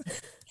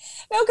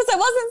 No, because I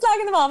wasn't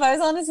slagging them off. I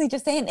was honestly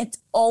just saying it's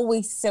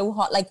always so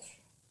hot, like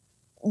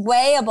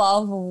way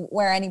above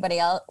where anybody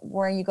else,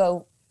 where you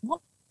go,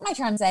 what am I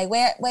trying to say?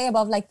 Way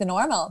above like the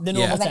normal. The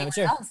normal of anyone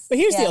temperature. else. But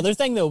here's the Yeah. other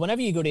thing though,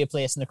 whenever you go to a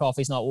place and the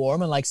coffee's not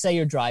warm, and like say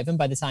you're driving,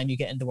 by the time you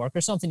get into work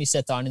or something, you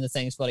sit down and the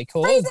thing's bloody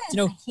cold. Freezing. You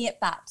know, I hate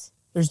that.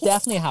 there's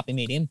definitely a happy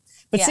medium.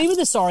 But Yeah. see with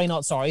the sorry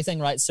not sorry thing,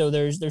 right? So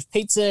there's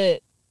pizza,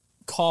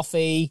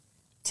 coffee,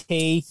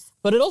 tea,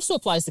 but it also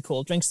applies to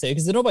cold drinks too.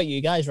 Because I don't know about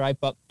you guys, right?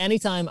 But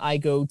anytime I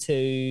go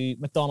to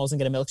McDonald's and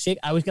get a milkshake,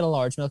 I always get a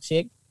large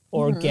milkshake,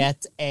 or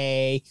get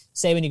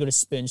say when you go to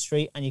Spoon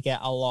Street and you get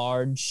a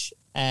large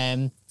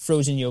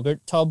frozen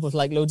yogurt tub with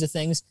like loads of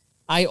things.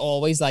 I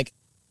always like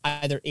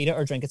either eat it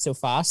or drink it so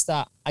fast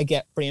that I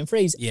get brain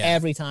freeze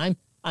every time.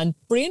 And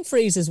brain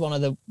freeze is one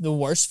of the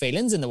worst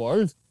feelings in the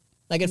world.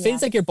 Like, it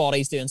feels like your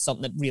body's doing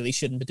something it really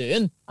shouldn't be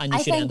doing, and you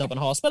I should end think up in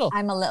hospital.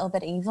 I'm a little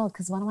bit evil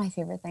because one of my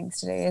favorite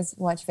things to do is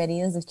watch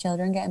videos of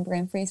children getting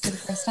brain freeze for the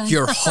first time.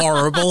 You're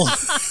horrible.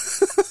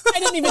 I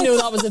didn't even know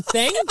that was a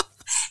thing.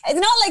 It's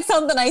not like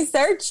something I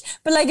search,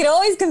 but like it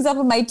always comes up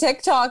on my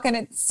TikTok and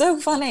it's so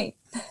funny.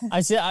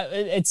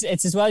 It's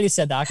as well you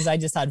said that, because I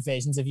just had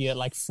visions of you at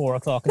like 4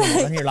 o'clock in the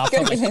morning, your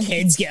laptop, like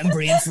kids getting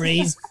brain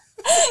freeze.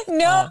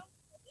 No,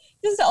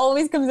 just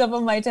always comes up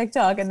on my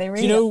TikTok and they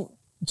read Do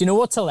you know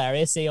what's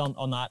hilarious, see,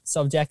 on that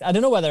subject? I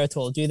don't know whether I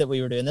told you that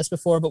we were doing this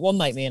before, but one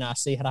night me and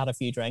Ashley had a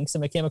few drinks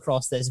and we came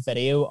across this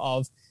video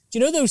of, do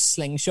you know those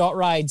slingshot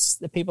rides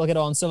that people get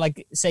on? So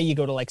like, say you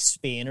go to like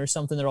Spain or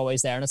something, they're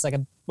always there, and it's like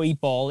a wee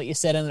ball that you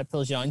sit in and it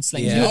pulls you down,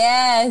 slings you up.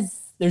 Yes.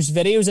 There's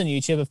videos on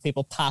YouTube of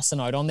people passing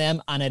out on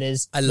them, and it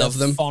is I love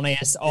them.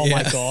 Funniest. Oh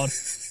my God.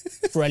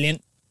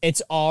 Brilliant.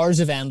 It's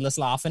hours of endless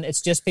laughing. It's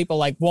just people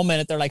like 1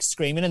 minute they're like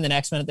screaming and the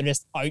next minute they're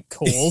just out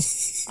cold.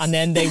 And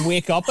then they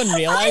wake up and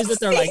realize that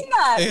they're like,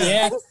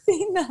 yeah, I've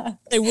seen that.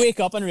 they wake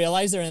up and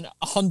realize they're in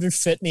 100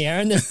 feet in the air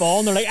in this ball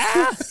and they're like,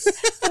 ah.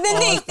 And then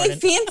it's they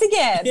brilliant. faint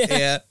again.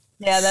 Yeah.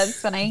 Yeah, that's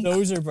funny.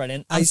 Those are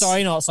brilliant. I'm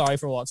sorry, not sorry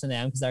for watching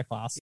them because they're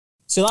class.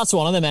 So that's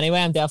one of them anyway.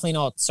 I'm definitely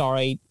not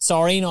sorry.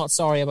 Sorry, not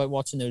sorry about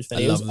watching those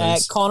videos. love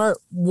those. Connor,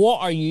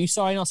 what are you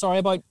sorry, not sorry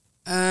about?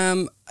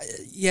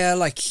 Yeah,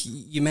 like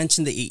you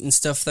mentioned the eating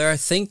stuff there. I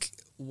think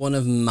one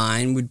of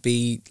mine would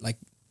be like,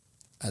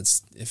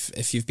 as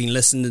if you've been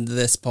listening to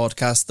this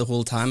podcast the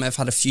whole time, I've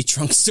had a few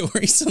drunk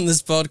stories on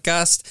this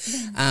podcast.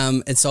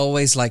 It's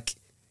always like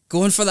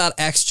going for that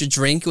extra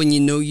drink when you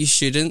know you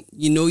shouldn't.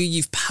 You know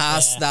you've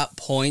passed that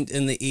point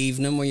in the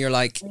evening where you're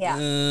like,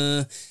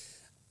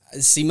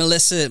 see,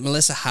 Melissa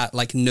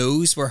like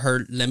knows where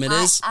her limit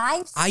is.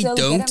 I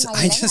don't.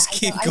 I just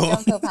keep going. I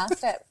don't go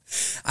past it.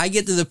 I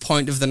get to the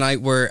point of the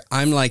night where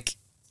I'm like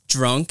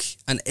drunk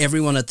and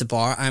everyone at the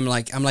bar, I'm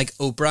like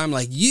Oprah. I'm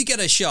like, you get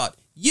a shot.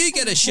 You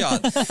get a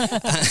shot.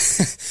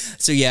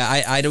 So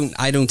yeah, I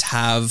don't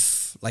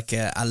have like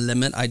a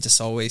limit. I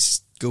just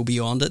always go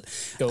beyond it.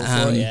 Go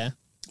for it, yeah.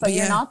 But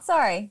you're not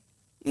sorry.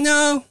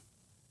 No.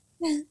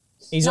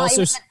 He's Not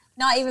also...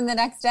 not even the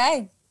next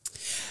day.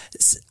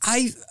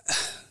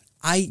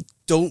 I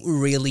don't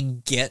really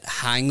get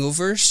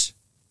hangovers.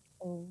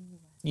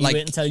 You like-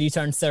 wait until you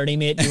turn 30,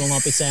 mate. You will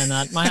not be saying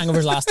that. My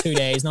hangovers last 2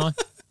 days now.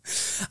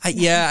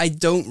 I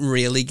don't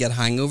really get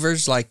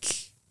hangovers. Like,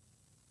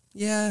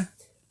 yeah.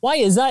 Why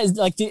is that?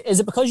 Is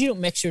it because you don't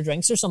mix your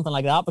drinks or something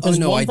like that? Because Oh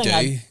no, one I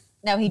thing do.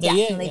 No, he Do you?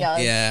 definitely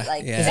does. Yeah,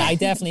 Like, yeah. Because I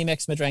definitely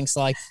mix my drinks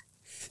like...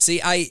 See,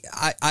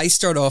 I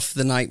start off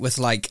the night with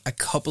like a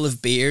couple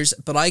of beers,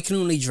 but I can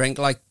only drink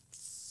like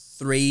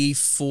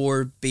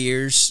 3-4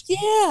 beers.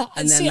 Yeah.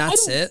 And then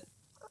that's it.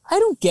 I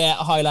don't get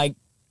how like...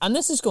 And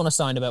this is going to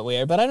sound a bit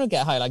weird, but I don't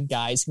get how like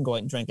guys can go out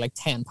and drink like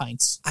 10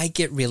 pints. I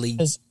get really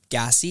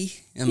gassy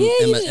in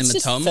It my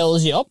just tongue.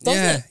 fills you up,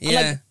 doesn't Yeah, it? And, yeah.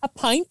 like, a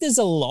pint is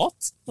a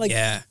lot. Like,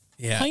 yeah.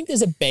 a pint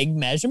is a big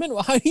measurement.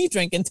 How are you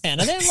drinking 10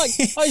 of them? Like,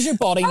 how's your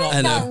body not...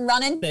 I know. I'm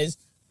running There's-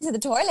 to the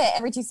toilet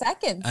every 2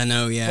 seconds. I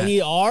know, yeah. Well,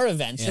 you are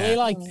eventually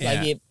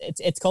Yeah.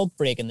 it's called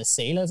breaking the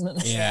seal, isn't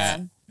it?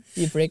 Yeah.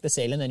 You break the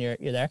seal and then you're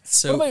there.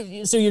 So- what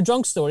about, so your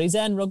drunk stories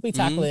then? Rugby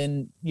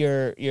tackling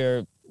your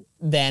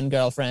then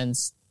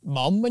girlfriend's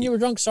mum when you were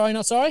drunk? Sorry,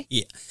 not sorry.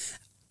 Yeah.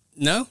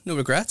 No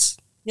regrets.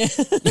 Yeah.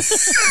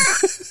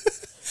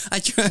 I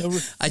try. No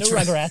I try.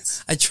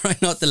 regrets. I try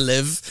not to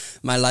live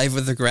my life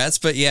with regrets,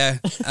 but yeah.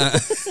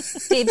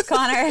 Deep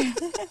Connor.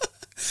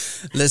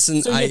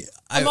 Listen, So I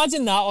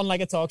imagine that on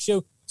like a talk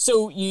show.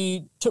 So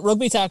you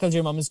rugby tackled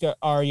your mum's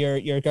or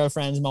your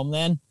girlfriend's mum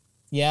then?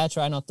 Yeah,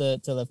 try not to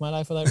live my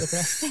life without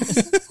regrets.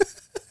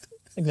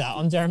 Like that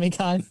on Jeremy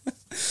Kyle.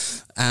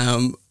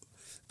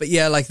 but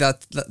yeah, like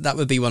that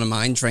would be one of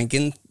mine.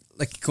 Drinking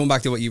like going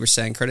back to what you were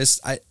saying, Curtis,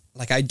 I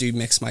do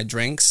mix my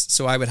drinks.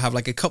 So I would have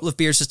like a couple of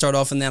beers to start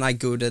off, and then I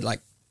go to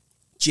like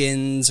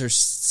gins or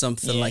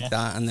something like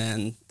that, and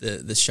then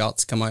the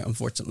shots come out,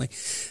 unfortunately.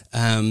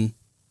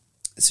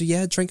 So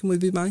yeah, drinking would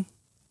be mine.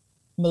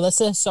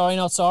 Melissa, sorry,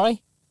 not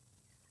sorry?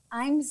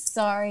 I'm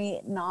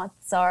sorry, not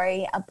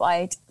sorry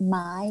about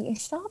my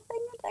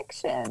shopping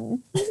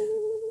addiction.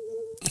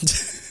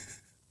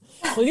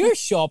 Well, your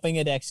shopping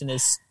addiction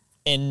is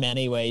in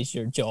many ways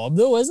your job,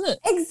 though, isn't it?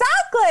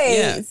 Exactly.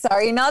 Yeah.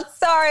 Sorry, not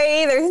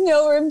sorry. There's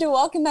no room to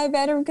walk in my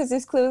bedroom because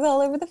there's clothes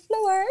all over the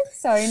floor.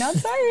 Sorry, not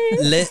sorry.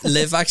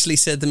 Liv actually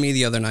said to me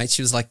the other night,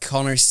 she was like,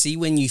 Connor, see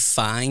when you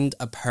find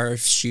a pair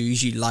of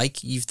shoes you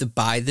like, you have to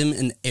buy them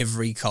in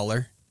every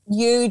colour.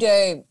 You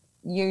do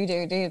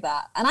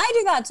that. And I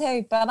do that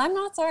too, but I'm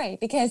not sorry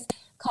because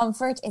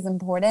comfort is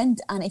important.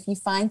 And if you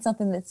find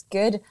something that's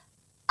good,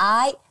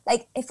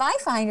 if I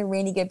find a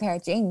really good pair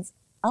of jeans,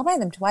 I'll buy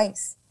them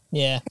twice.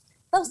 Yeah.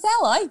 They'll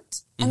sell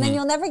out and then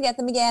you'll never get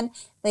them again.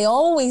 They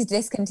always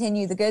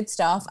discontinue the good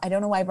stuff. I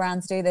don't know why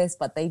brands do this,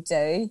 but they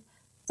do.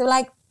 So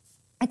like,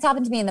 it's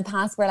happened to me in the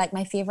past where like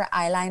my favorite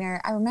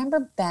eyeliner, I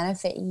remember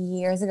Benefit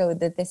years ago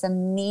did this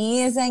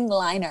amazing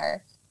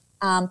liner,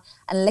 a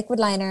liquid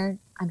liner.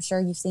 I'm sure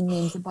you've seen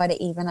memes about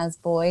it even as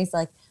boys,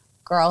 like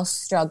girls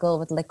struggle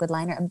with liquid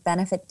liner, and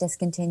Benefit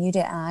discontinued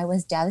it and I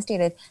was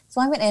devastated.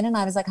 So I went in and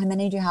I was like, how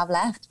many do you have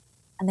left?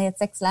 And they had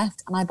 6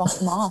 left and I bought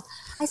them all.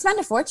 I spent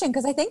a fortune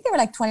because I think they were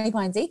like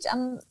 £20 each,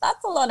 and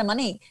that's a lot of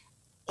money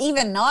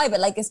even now, but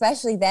like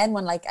especially then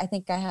when like I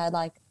think I had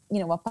like, you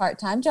know, a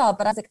part-time job,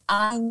 but I was like,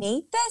 I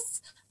need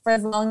this for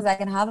as long as I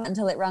can have it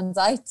until it runs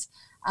out.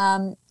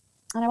 And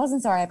I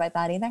wasn't sorry about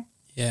that either.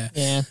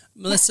 Yeah.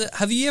 Melissa,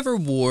 have you ever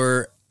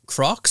wore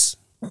Crocs?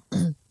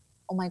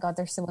 Oh my God,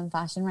 they're so in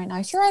fashion right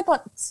now. Sure, I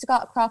bought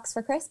Scott Crocs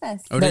for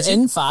Christmas. Oh, They're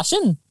in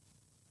fashion?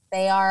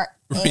 They are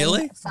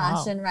really? in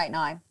fashion right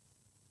now.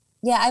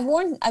 Yeah, I've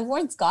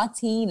worn Scott's.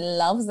 He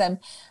loves them,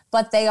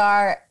 but they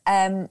are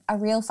a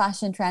real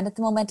fashion trend at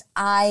the moment.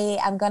 I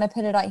am going to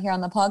put it out here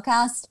on the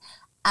podcast,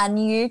 and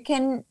you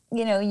can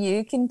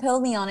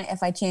pull me on it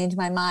if I change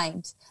my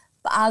mind.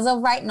 But as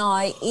of right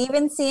now,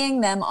 even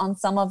seeing them on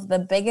some of the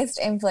biggest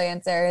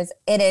influencers,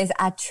 it is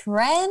a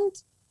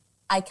trend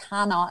I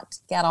cannot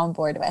get on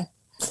board with.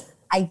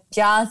 I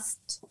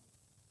just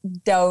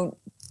don't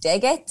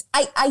dig it.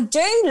 I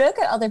do look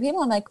at other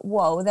people, I'm like,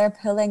 whoa, they're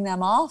pulling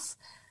them off.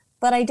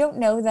 But I don't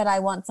know that I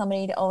want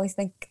somebody to always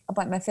think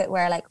about my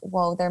footwear like,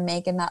 whoa, they're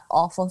making that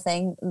awful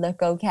thing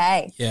look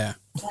okay. Yeah.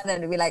 And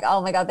then to be like,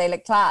 oh my God, they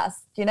look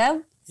class, you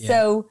know? Yeah.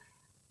 So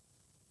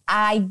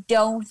I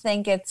don't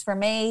think it's for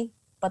me,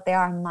 but they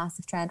are a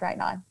massive trend right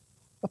now.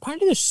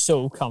 Apparently they're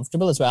so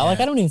comfortable as well. Yeah. Like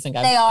I don't even think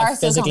I've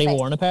physically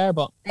worn a pair,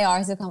 but they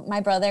are so comfortable.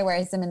 My brother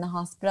wears them in the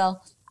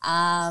hospital.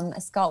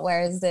 Scott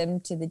wears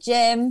them to the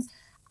gym.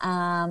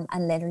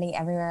 And literally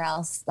everywhere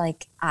else,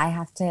 like I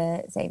have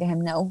to say to him,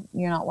 no,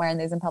 you're not wearing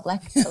those in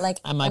public. But like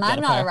when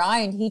I'm not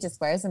around, he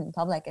just wears them in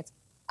public.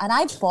 And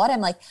I bought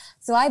him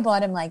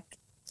like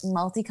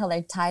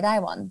multicolored tie-dye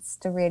ones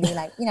to really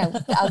like, you know,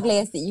 the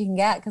ugliest that you can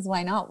get, because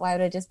why not? Why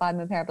would I just buy him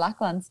a pair of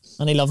black ones?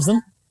 And he loves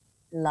them?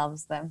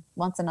 Loves them.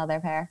 Wants another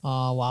pair.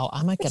 Oh wow,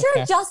 I might get a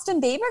pair. Justin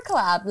Bieber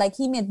collab, like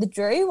he made the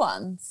Drew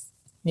ones.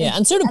 Yeah,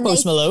 and so did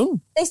Post Malone.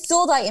 They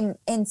sold out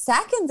in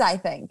seconds, I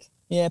think.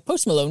 Yeah,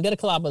 Post Malone did a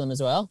collab with them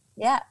as well.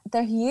 Yeah,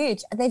 they're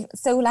huge.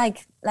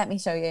 Let me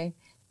show you.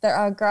 There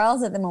are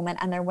girls at the moment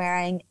and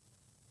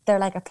they're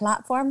like a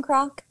platform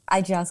croc.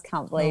 I just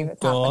can't believe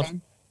it's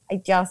happening. I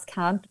just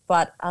can't,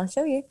 but I'll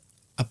show you.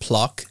 A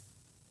plock.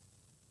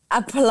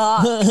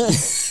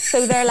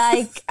 So they're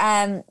like,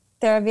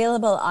 they're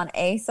available on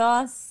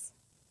ASOS.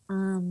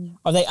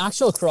 Are they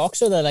actual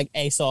Crocs or they're like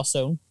ASOS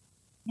sewn?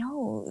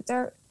 No,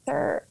 they're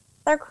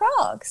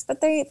Crocs, but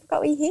they've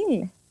got wee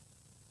heel.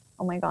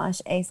 Oh my gosh,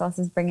 ASOS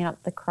is bringing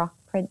up the croc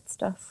print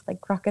stuff,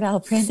 like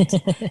crocodile print,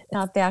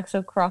 not the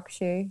actual croc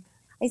shoe.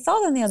 I saw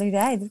them the other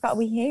day. They've got a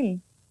wee heel.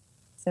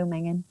 So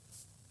minging.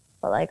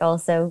 But like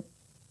also,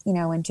 you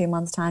know, in 2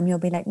 months' time, you'll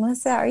be like,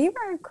 Melissa, are you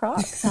wearing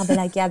Crocs? And I'll be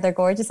like, yeah, they're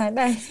gorgeous, aren't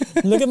they?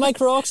 Look at my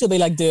Crocs. You'll be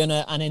like doing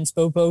an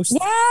inspo post.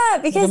 Yeah,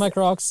 because look at my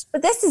Crocs.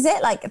 But this is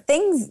it. Like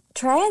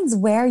trends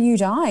wear you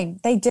down.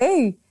 They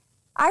do.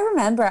 I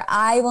remember,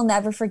 I will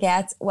never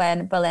forget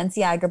when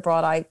Balenciaga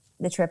brought out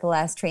the Triple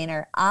S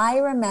trainer. I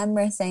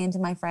remember saying to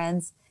my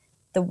friends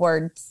the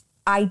words,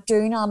 I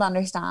do not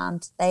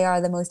understand. They are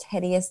the most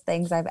hideous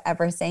things I've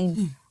ever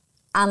seen.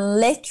 And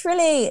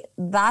literally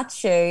that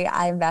shoe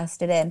I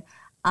invested in,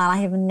 and I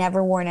have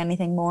never worn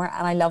anything more,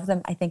 and I love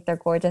them. I think they're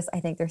gorgeous. I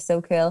think they're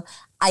so cool.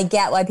 I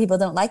get why people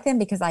don't like them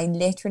because I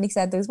literally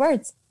said those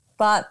words.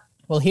 But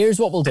well, here's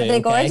what we'll do. Are they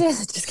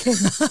gorgeous? Okay? Just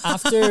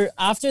kidding.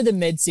 after the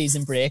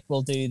mid-season break,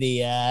 we'll do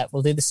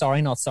the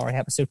Sorry Not Sorry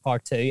episode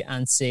part 2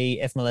 and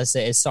see if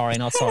Melissa is sorry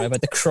not sorry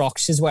about the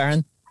Crocs she's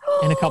wearing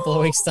in a couple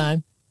of weeks'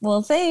 time.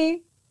 We'll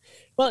see.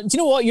 Well, do you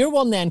know what? Your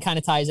one then kind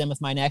of ties in with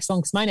my next one,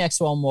 because my next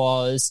one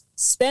was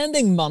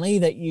spending money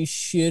that you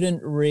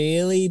shouldn't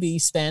really be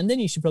spending.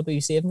 You should probably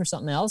be saving for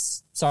something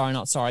else. Sorry,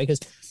 not sorry.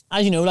 Because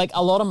as you know, like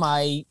a lot of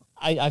my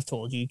I've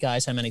told you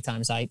guys how many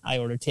times I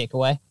ordered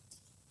takeaway,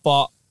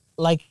 but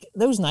like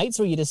those nights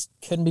where you just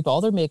couldn't be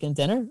bothered making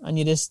dinner and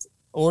you just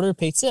order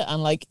pizza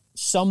and like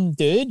some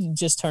dude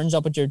just turns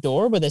up at your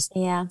door with this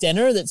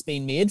dinner that's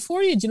been made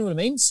for you. Do you know what I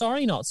mean?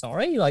 Sorry, not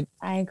sorry. Like,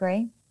 I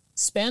agree.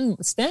 Spend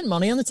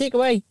money on the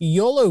takeaway.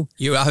 YOLO.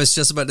 I was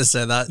just about to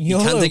say that.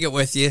 YOLO. You can't take it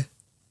with you.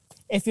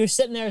 If you're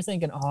sitting there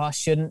thinking, oh, I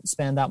shouldn't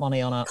spend that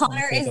money on a Connor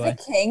on a is takeaway.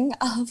 the king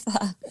of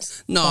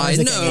that.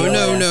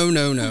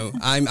 No.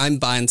 I'm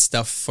buying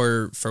stuff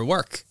for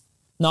work.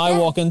 Now I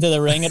walk into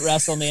the ring at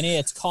WrestleMania.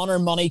 It's Connor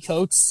Money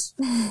Coates.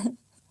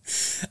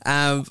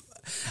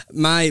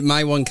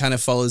 My one kind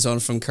of follows on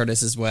from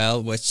Curtis as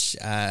well, which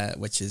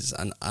is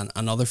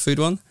another food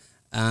one.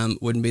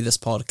 Wouldn't be this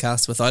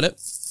podcast without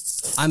it.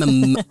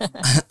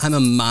 I'm a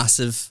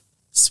massive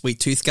sweet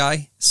tooth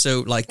guy.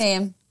 So like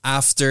Same.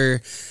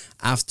 after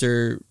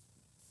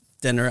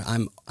dinner,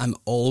 I'm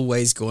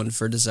always going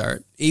for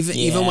dessert.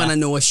 Even when I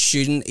know I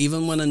shouldn't,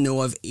 even when I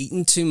know I've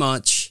eaten too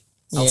much,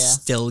 I'll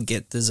still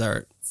get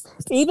dessert.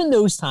 Even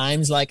those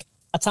times, like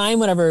a time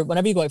whenever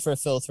you go out for a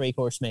full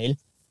 3-course meal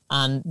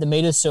and the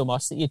meal is so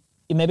much that you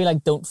maybe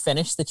like don't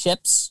finish the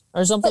chips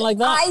or something like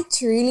that. I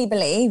truly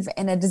believe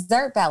in a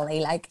dessert belly.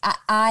 Like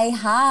I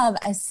have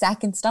a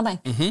second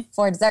stomach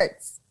for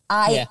desserts.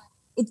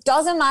 It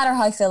doesn't matter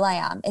how full I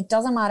am. It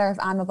doesn't matter if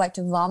I'm about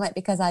to vomit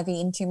because I've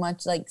eaten too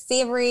much like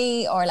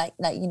savory or like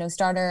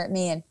starter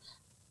main.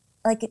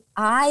 Like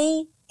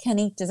I can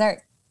eat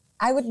dessert.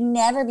 I would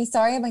never be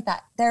sorry about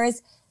that.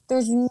 There's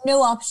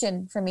no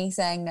option for me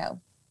saying no.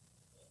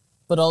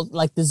 But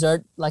like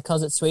dessert, like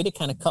because it's sweet, it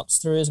kind of cuts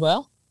through as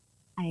well.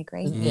 I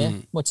agree. Yeah,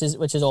 which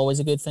is always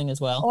a good thing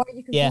as well. Or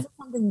you could do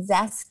something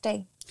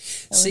zesty.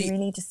 It would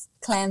really just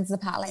cleanse the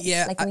palate.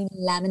 Yeah, like a wee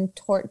lemon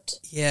tort.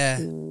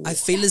 Yeah. Ooh. I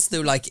feel as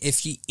though like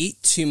if you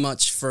eat too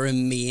much for a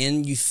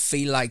main, you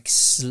feel like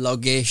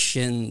sluggish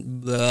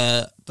and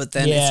blah. But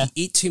then if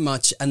you eat too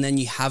much and then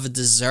you have a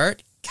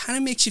dessert, kind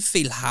of makes you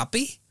feel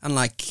happy and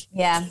like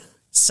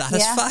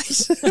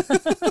satisfied.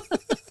 Yeah.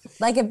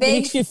 Like a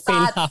big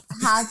fat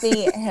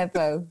happy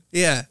hippo.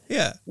 Yeah.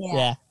 You're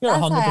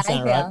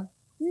 100% right.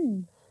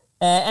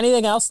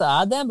 Anything else to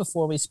add then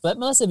before we split,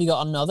 Melissa? Have you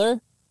got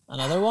another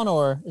one,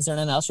 or is there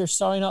anything else you're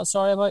sorry, not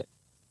sorry about?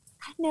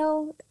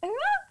 No, I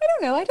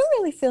don't know. I don't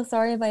really feel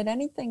sorry about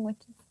anything.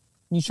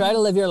 You try to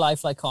live your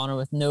life like Connor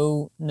with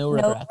no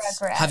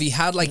regrets. Have you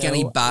had like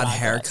any bad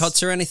regrets.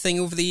 haircuts or anything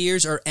over the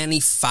years, or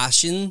any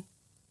fashion,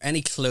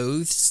 any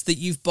clothes that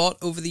you've bought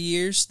over the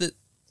years that?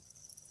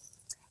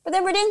 But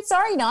then we're doing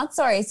sorry, not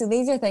sorry. So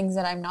these are things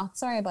that I'm not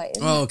sorry about.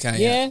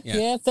 Okay.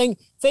 Yeah.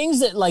 Things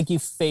that like you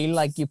feel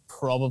like you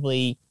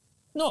probably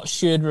not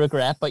should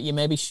regret, but you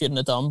maybe shouldn't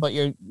have done, but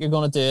you're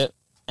going to do it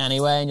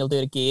anyway, and you'll do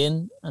it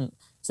again. And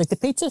it's like the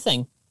pizza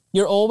thing.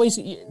 You're always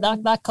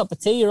that cup of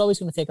tea. You're always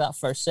going to take that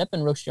first sip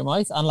and roast your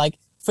mouth, and like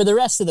for the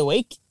rest of the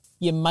week,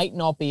 you might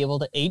not be able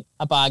to eat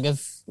a bag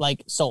of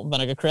like salt and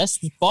vinegar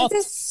crisps. But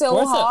this is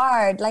so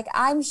hard. Like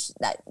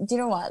do you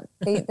know what?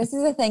 This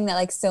is a thing that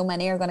like so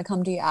many are going to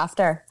come to you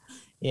after.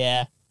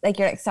 Yeah. Like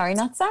you're like sorry,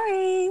 not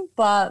sorry,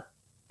 but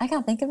I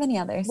can't think of any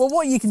others. Well,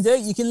 what you can do,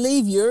 you can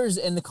leave yours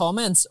in the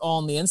comments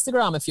on the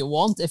Instagram if you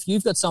want. If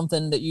you've got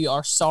something that you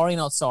are sorry,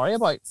 not sorry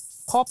about,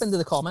 pop into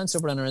the comments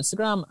over on our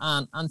Instagram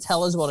and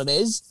tell us what it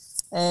is.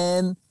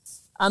 And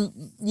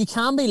you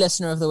can be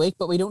listener of the week,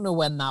 but we don't know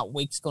when that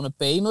week's going to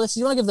be. Melissa,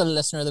 do you want to give the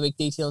listener of the week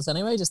details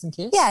anyway, just in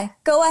case? Yeah,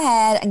 go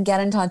ahead and get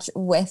in touch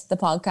with the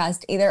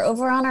podcast, either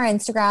over on our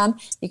Instagram.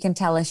 You can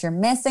tell us you're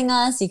missing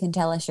us. You can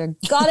tell us you're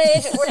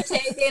gutted. We're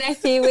taking a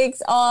few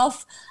weeks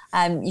off.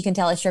 You can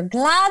tell us you're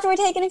glad we're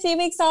taking a few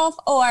weeks off,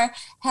 or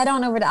head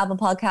on over to Apple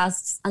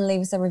Podcasts and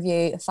leave us a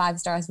review. 5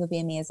 stars would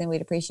be amazing.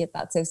 We'd appreciate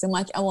that so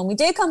much. And when we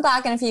do come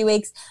back in a few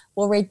weeks,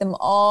 we'll read them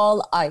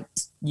all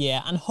out.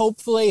 Yeah, and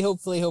hopefully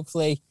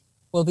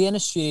we'll be in a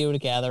studio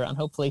together, and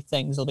hopefully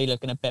things will be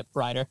looking a bit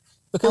brighter.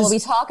 Because we'll be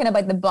talking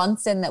about the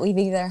Bunsen that we've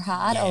either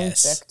had or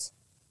we've booked.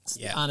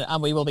 Yeah,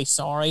 and we will be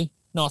sorry,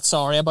 not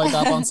sorry about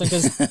that Bunsen,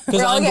 because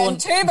we're all getting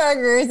 2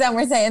 burgers and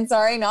we're saying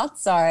sorry, not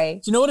sorry.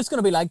 Do you know what it's going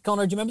to be like,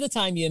 Connor? Do you remember the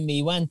time you and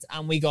me went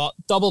and we got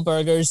double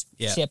burgers,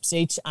 chips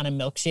each, and a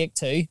milkshake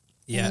too?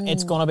 Yeah,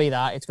 it's going to be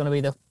that. It's going to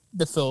be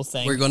the full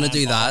thing. We're going to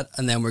do that,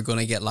 and then we're going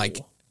to get like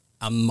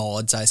a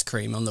Maud's ice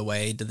cream on the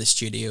way to the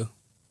studio.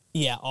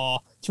 Yeah. Oh,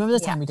 do you remember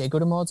the time we did go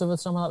to Maud's over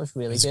summer? That was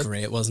really good. It was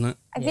great, wasn't it?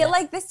 I feel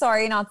like the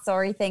sorry, not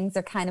sorry things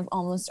are kind of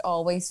almost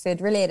always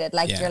food related.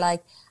 Like you're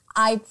like,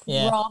 I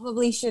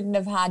probably shouldn't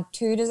have had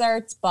 2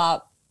 desserts,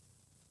 but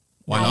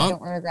why not? I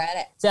don't regret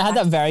it. See, I had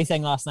that very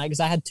thing last night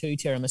because I had 2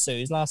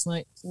 tiramisus last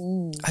night.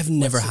 I've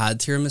never had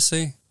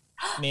tiramisu.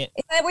 Mate.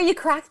 Is that where you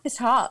crack the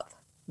top?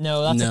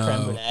 No, that's a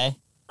creme brulee.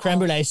 Creme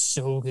brulee is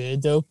so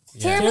good though.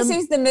 Yeah.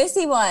 Tiramisu's the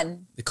moussey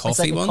one. The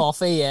coffee one?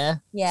 Coffee, yeah.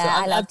 Yeah, so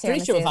I love tiramisu. I'm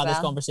pretty sure we've had this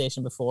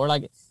conversation before.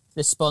 Like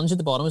the sponge at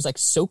the bottom is like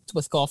soaked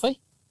with coffee.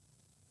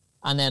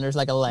 And then there's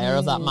like a layer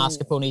of that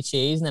mascarpone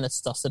cheese, and then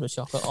it's dusted with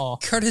chocolate. Oh,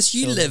 Curtis,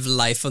 you live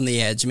life on the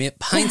edge, mate.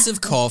 Pints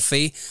of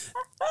coffee,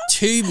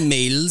 2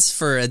 meals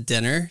for a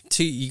dinner.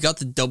 You got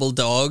the double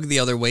dog the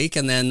other week,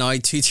 and then now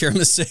 2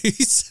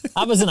 tiramisus.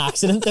 That was an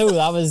accident, though.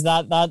 That was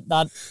that.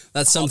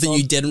 That's something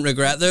you didn't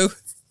regret, though.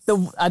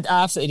 I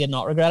absolutely did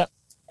not regret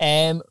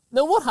it.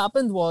 No, what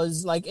happened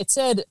was, like, it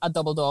said a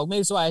double dog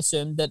meal, so I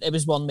assumed that it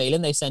was 1 meal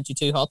and they sent you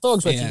 2 hot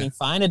dogs, which would have been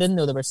fine. I didn't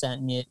know they were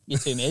sending you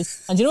 2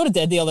 meals. And do you know what I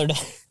did the other day? Do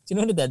you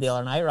know what I did the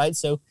other night, right?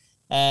 So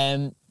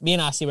me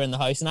and Ashley were in the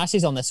house, and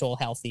Ashley's on this whole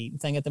healthy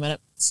thing at the minute,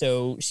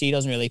 so she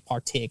doesn't really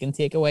partake in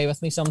takeaway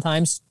with me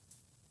sometimes.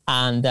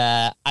 And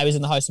I was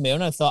in the house on my own,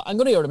 and I thought, I'm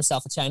going to order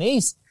myself a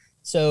Chinese.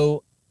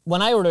 So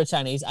when I order a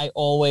Chinese, I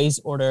always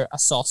order a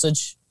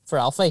sausage for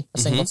Alfie, a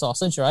single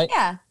sausage, right?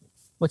 Yeah.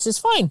 Which is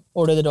fine.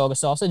 Order the dog a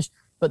sausage.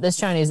 But this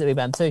Chinese that we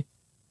went to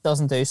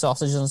doesn't do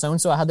sausages on its own,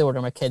 so I had to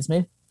order my kids'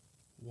 meal.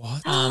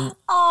 What?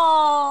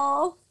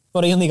 Oh.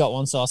 But he only got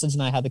 1 sausage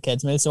and I had the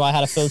kids' meal, so I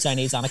had a full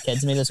Chinese and a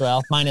kids' meal as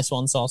well, minus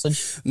 1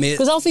 sausage.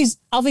 Because Alfie's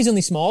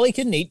only small, he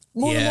couldn't eat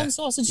more than 1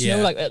 sausage. You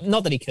know, like,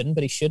 not that he couldn't,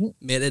 but he shouldn't.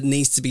 Mate, it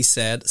needs to be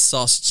said,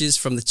 sausages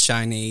from the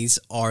Chinese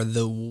are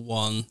the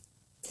one.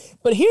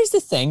 But here's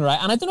the thing, right?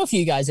 And I don't know if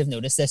you guys have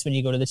noticed this when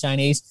you go to the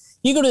Chinese.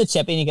 You go to the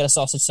Chippy and you get a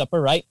sausage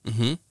supper, right?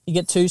 Mm-hmm. You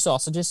get 2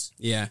 sausages.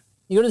 Yeah.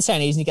 You go to the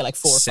Chinese and you get like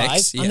 4 or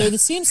 5, and they're the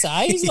same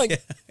size.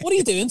 Like, what are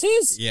you doing to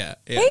us? Yeah.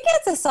 Who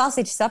gets a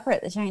sausage supper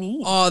at the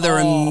Chinese? Oh, they're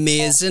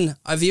amazing.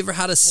 Have you ever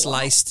had a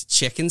sliced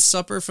chicken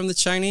supper from the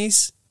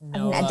Chinese?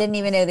 No, I didn't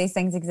even know these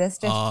things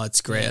existed. Oh,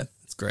 it's great.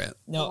 It's great.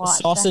 No,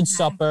 sausage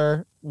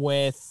supper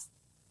with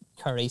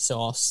curry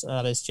sauce.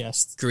 That is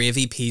just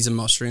gravy, peas, and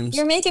mushrooms.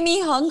 You're making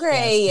me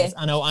hungry. Yes.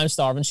 I know, I'm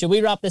starving. Should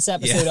we wrap this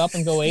episode up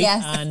and go eat?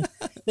 Yes. And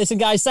listen,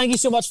 guys, thank you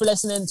so much for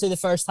listening to the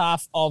first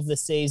half of the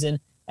season.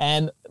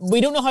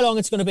 We don't know how long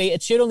it's going to be.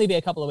 It should only be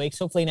a couple of weeks.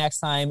 Hopefully next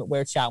time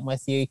we're chatting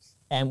with you,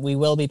 and we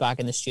will be back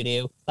in the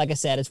studio. Like I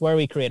said, it's where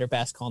we create our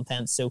best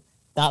content, so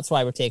that's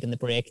why we're taking the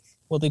break.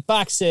 We'll be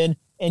back soon.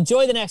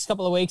 Enjoy the next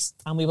couple of weeks,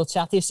 and we will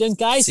chat to you soon,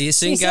 guys. See you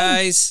soon,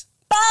 guys.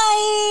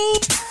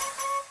 Bye.